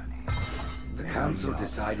great journey. The council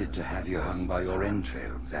decided to have you hung by your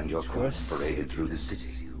entrails and your corpse paraded through the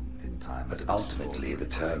city. But ultimately, the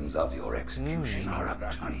terms of your execution are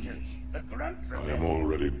up to me. I am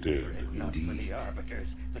already dead. Indeed.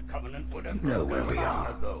 You know where we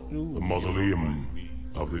are. The mausoleum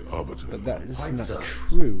of the Arbiter. But that is Quite not so.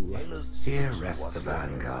 true. Here rests the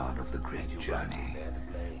vanguard of the great journey.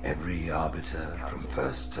 Every arbiter from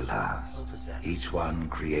first to last. Each one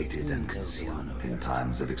created and consumed in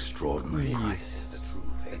times of extraordinary might.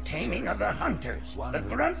 The taming of the hunters, the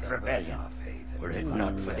Grunt Rebellion. Were it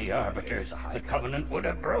not for the Arbiters, the Covenant would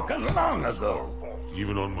have broken long ago.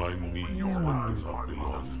 Even on my knees, I do not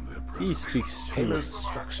belong in their presence. He speaks true. Halo's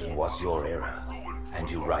destruction was your error, and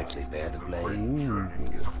you rightly bear the blame.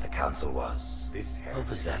 The council was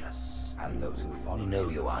overzealous, and those who follow know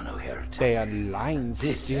you are no heretics. They are lying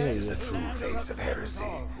This still. is the true face of heresy.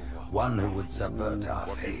 One who would subvert our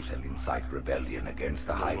faith and incite rebellion against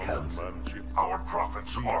the High Council. Our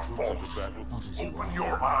prophets are false. Open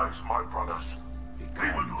your eyes, my brothers. They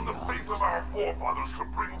will use the faith of our forefathers to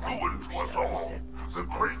bring ruin to us all. The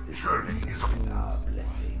great journey is our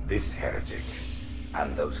blessing. This heretic,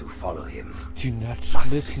 and those who follow him, Do not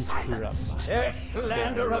listen to them. Their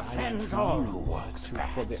slander offends all who walk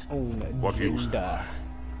For their own What use? agenda.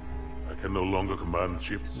 I can no longer command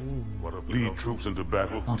ships. Lead troops into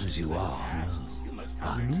battle. not as you are,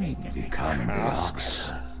 but become the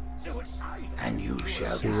arbiter. And you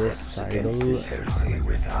shall be set against this heresy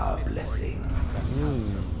with our blessing.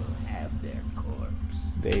 have their corpse.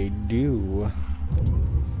 They do.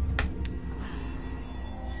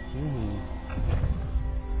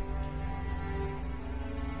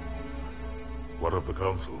 What of the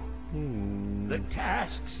council? The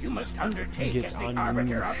tasks you must undertake Get as the on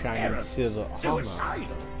Arbiter of shiny Paris. silver armor.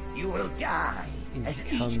 Suicidal. You will die, as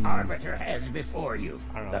each Become Arbiter has before you.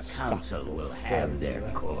 The unstoppable Council will have their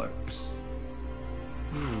forever. corpse.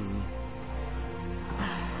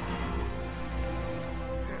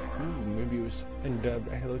 Maybe it was in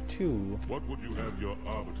Halo 2. What would you have your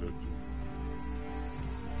Arbiter do?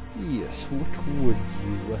 Yes, what would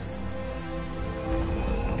you?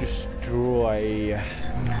 Destroy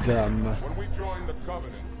them. When we joined the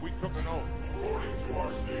Covenant, we took an oath. According to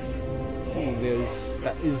our station.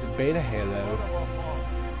 That is Beta Halo.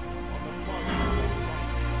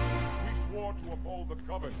 We swore to uphold the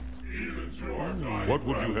Covenant. Even to our time. What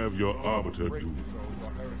would you have your Arbiter do?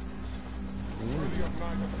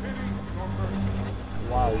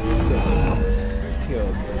 Wow,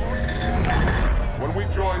 killed. When we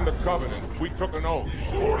joined the Covenant, we took an oath.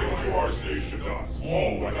 According to our station,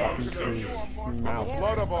 all without exception. On the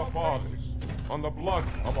blood of our fathers, on the blood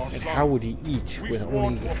of our sons. How would he eat with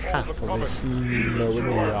only half of his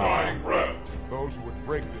millennia? Those who would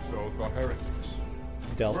break this oath are heretics.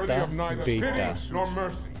 Delta, Worthy of neither Beta. pity nor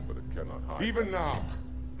mercy. But it cannot hide. Even now,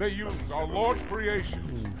 they use our Lord's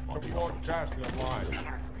creation to broadcast their lives.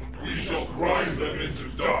 We shall grind them into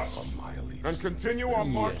dust and continue our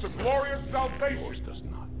march to glorious salvation. Yours does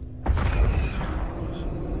not.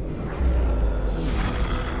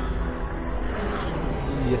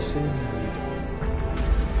 Yes, indeed.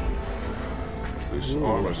 This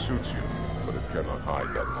armor suits you, but it cannot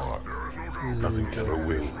hide that mark. Nothing ever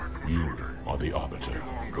will. You are the Arbiter,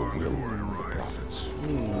 the will of the prophets.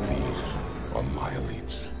 These are my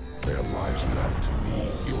elites. Their lives matter to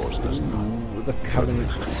me, yours does not. Ooh, the Covenant,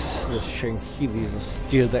 the Shanghili's are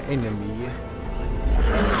still the enemy.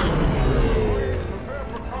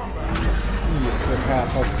 Prepare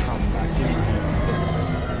for combat.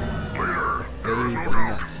 They will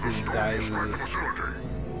not survive this.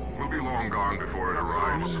 We'll be long gone before it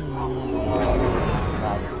arrives.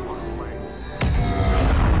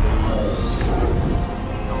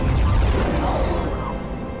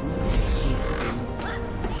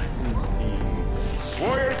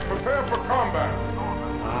 Warriors, prepare for combat!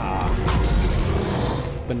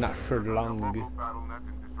 But not for long.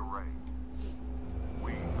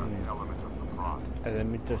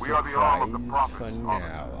 Element of surprise for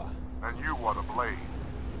now. And you are the blade.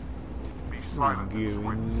 Be We're silent,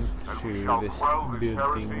 going and we to shall this quell this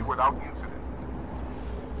building. heresy without incident.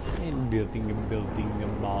 And building a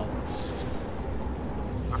mosque.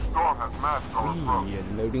 The storm has masked our approach,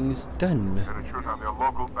 Loading is done. and it should have their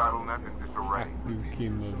local battle net in disarray. Active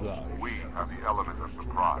camouflage. We have the element of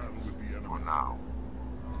surprise for now.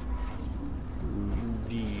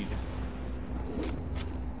 Indeed.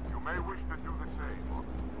 You may wish to do the same.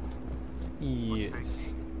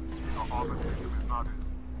 Yes. No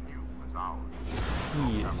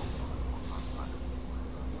Yes.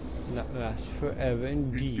 Not last forever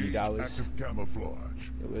indeed. I was. Active camouflage.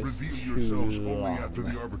 It was Reveal too yourselves long. only after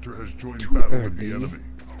the Arbiter has joined Too battle early. with the enemy.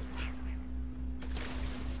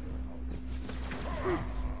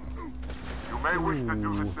 You may wish to do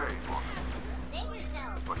the same,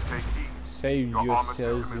 but take heed. Save Your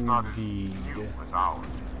yourselves armature is not as indeed. new as ours.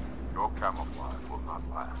 Your camouflage will not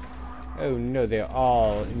last. Oh no, they're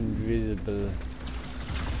all invisible.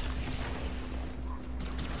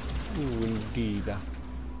 Ooh, indeed.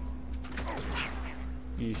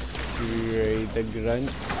 Destroy the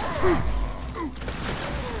grunts.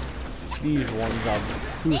 These ones are the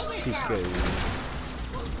truth seekers.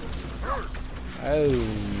 Oh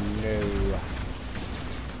no.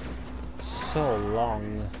 So long.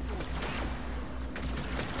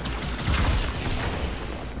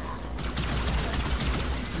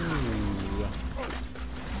 Ooh.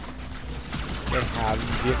 They have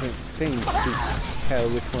different things to tell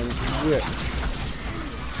which ones work.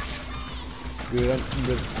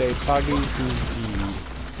 Birthday parties indeed.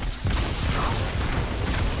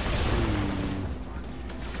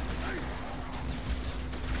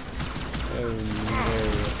 Oh no.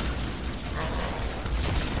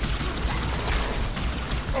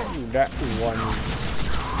 Oh, that one.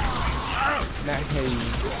 That hay,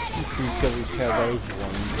 you can really tell those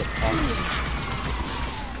ones apart.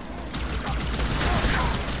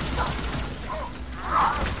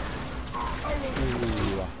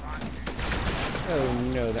 Ooh. Oh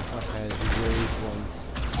no, that one has those ones.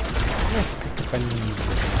 Let's pick up a new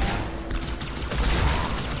one.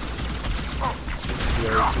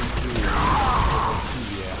 Where to do over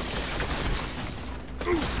here.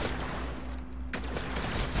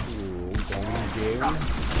 Ooh, going down.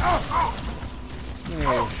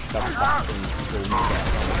 No, stop boxing people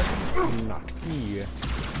down. Not here.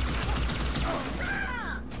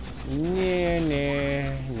 Nah.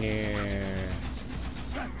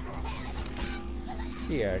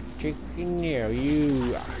 Here, chicken, near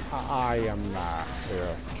you. I am not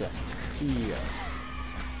here. Here.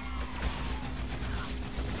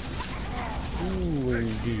 Ooh,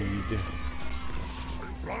 indeed.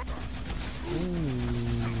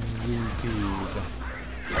 Indeed.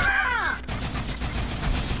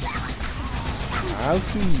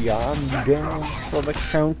 Ouchie, I'm down for the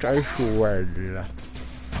count as well. Indeed.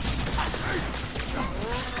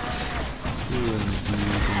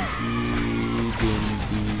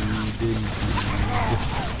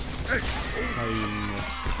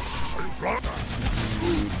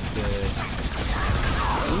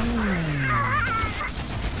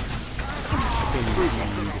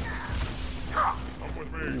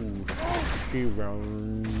 She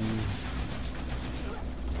runs.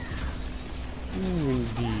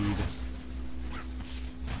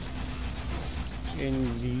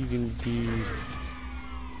 Indeed.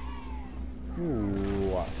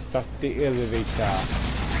 Ooh, stop the elevator.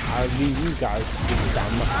 I'll leave you guys to get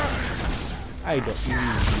down. I don't need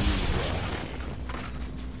you.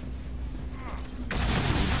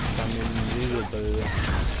 I'm invisible.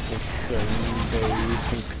 So they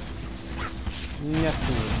think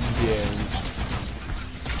nothing again.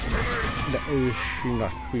 That is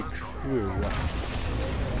not be true.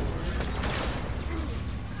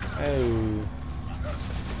 Oh.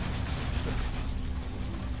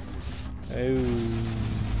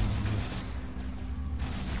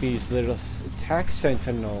 These little attack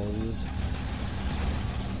sentinels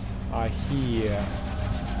are here.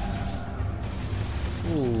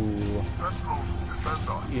 Ooh.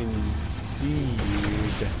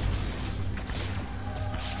 Indeed.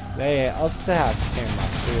 They also have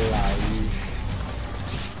camouflage.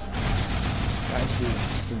 That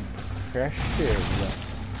is impressive.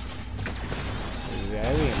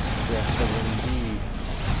 Very impressive indeed.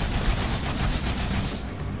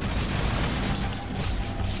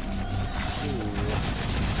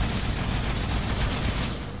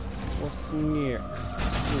 What's next?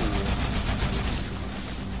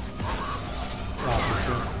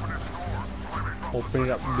 Open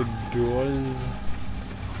up the doors.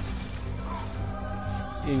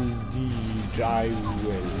 Indeed, I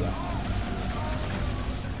will.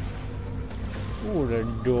 Oh, the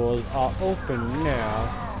doors are open now.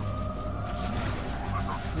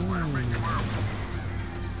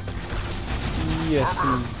 Yes,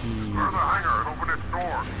 indeed.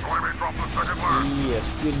 Yes,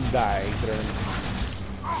 goodbye, friend.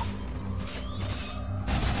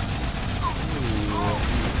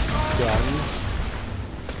 Done.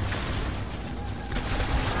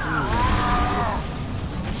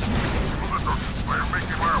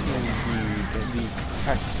 Indeed, these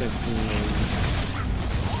Texas names.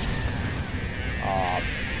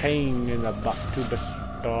 pain in the butt to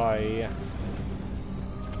destroy.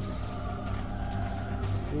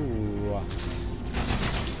 Ooh.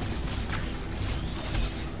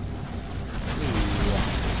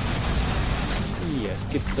 Yes,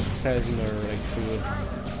 get the prisoner right here.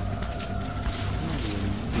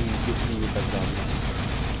 Get me the gun.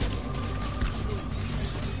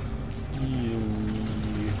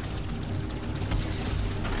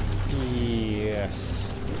 Yes.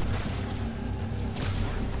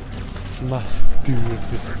 Must do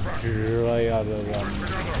destroy other one.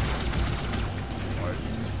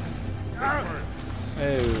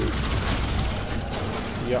 Oh.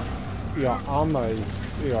 Your armor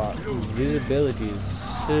is, your visibility is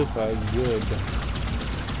super good.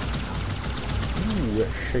 Ooh,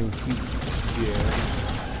 thank you, dear.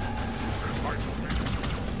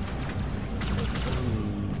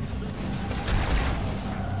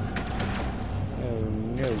 Oh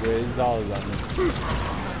no, where's all of them?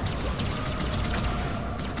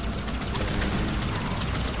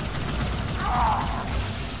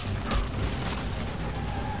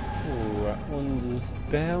 That one's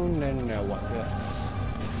down, and now what else?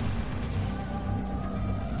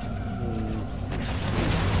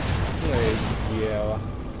 There you go.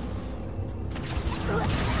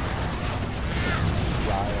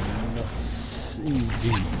 I am nuts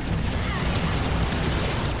indeed.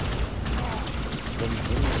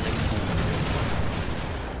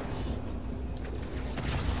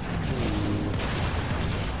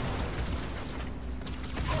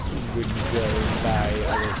 Good go by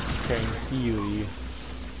our strength healy.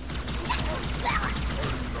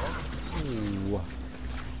 Ooh.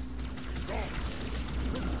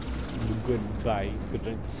 Goodbye,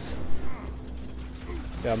 goodness.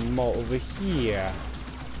 There are more over here.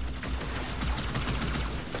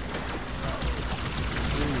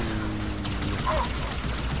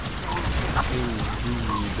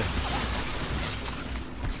 Indeed.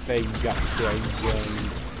 They got their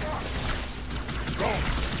guns.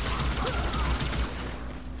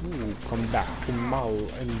 Ooh, come back to Mao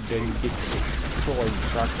and then get destroyed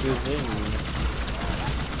practicing.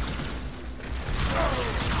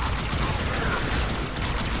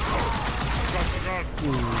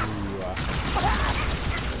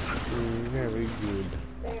 Very good.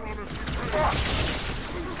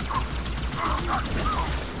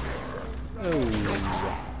 Oh.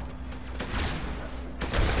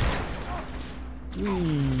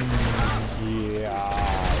 Yeah.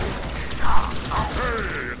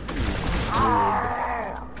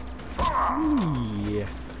 Yeah.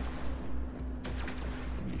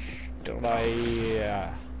 Destroy.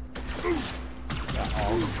 They're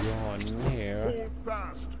all gone here.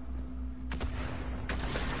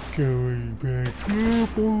 Going back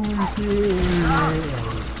up over here.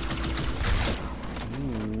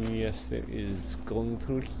 Yes, it is going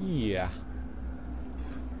through here.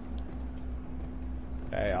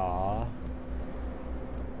 They are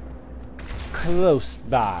close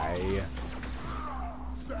by.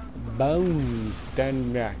 Bones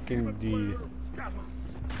stand back in the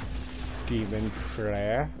demon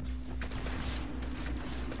flare.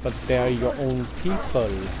 But they're your own people.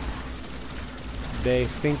 They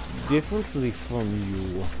think differently from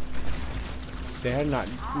you. They're not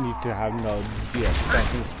need to have no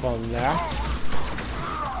seconds from that.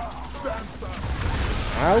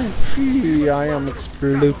 Ouchie! I am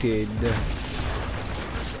exploded.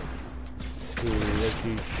 So let's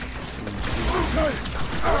see.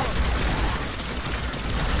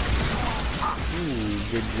 Ooh,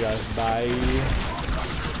 good job, bye.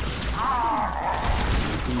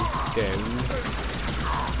 He's down.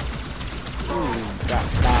 Ooh, got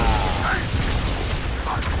that.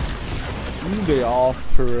 They all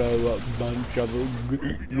throw a bunch of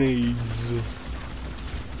grenades.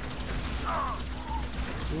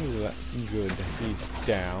 Ooh, that's good. He's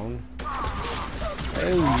down.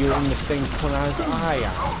 Oh, you're in the same corner as I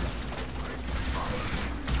am.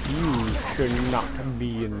 You should not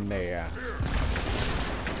be in there.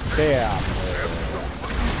 There.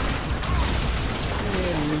 A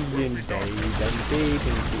million days and days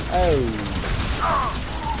and oh.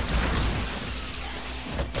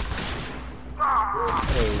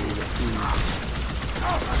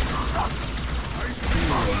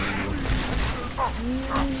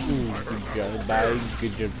 Goodbye,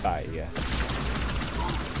 goodbye.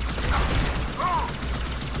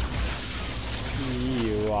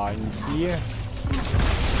 You are here.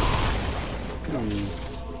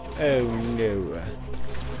 Oh no.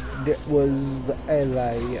 That was the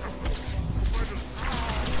ally.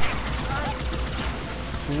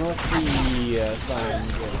 Not here, I'm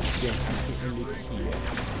just here.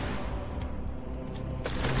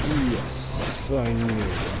 Yes. I knew.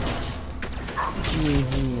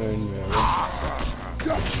 I knew.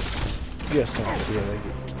 Just don't feel like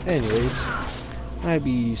it. Anyways, I'll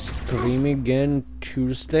be streaming again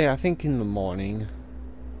Tuesday, I think in the morning.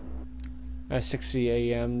 At 6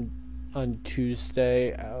 a.m. on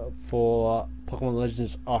Tuesday for Pokemon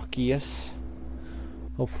Legends Arceus.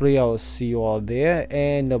 Hopefully I'll see you all there,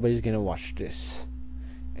 and nobody's gonna watch this.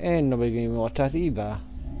 And nobody's gonna watch that either.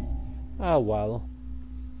 Oh well.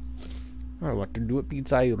 I want to do it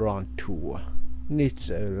because I want to. That's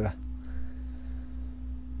all.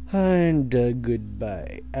 And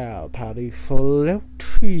goodbye. I'll party full out.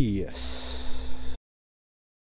 Yes.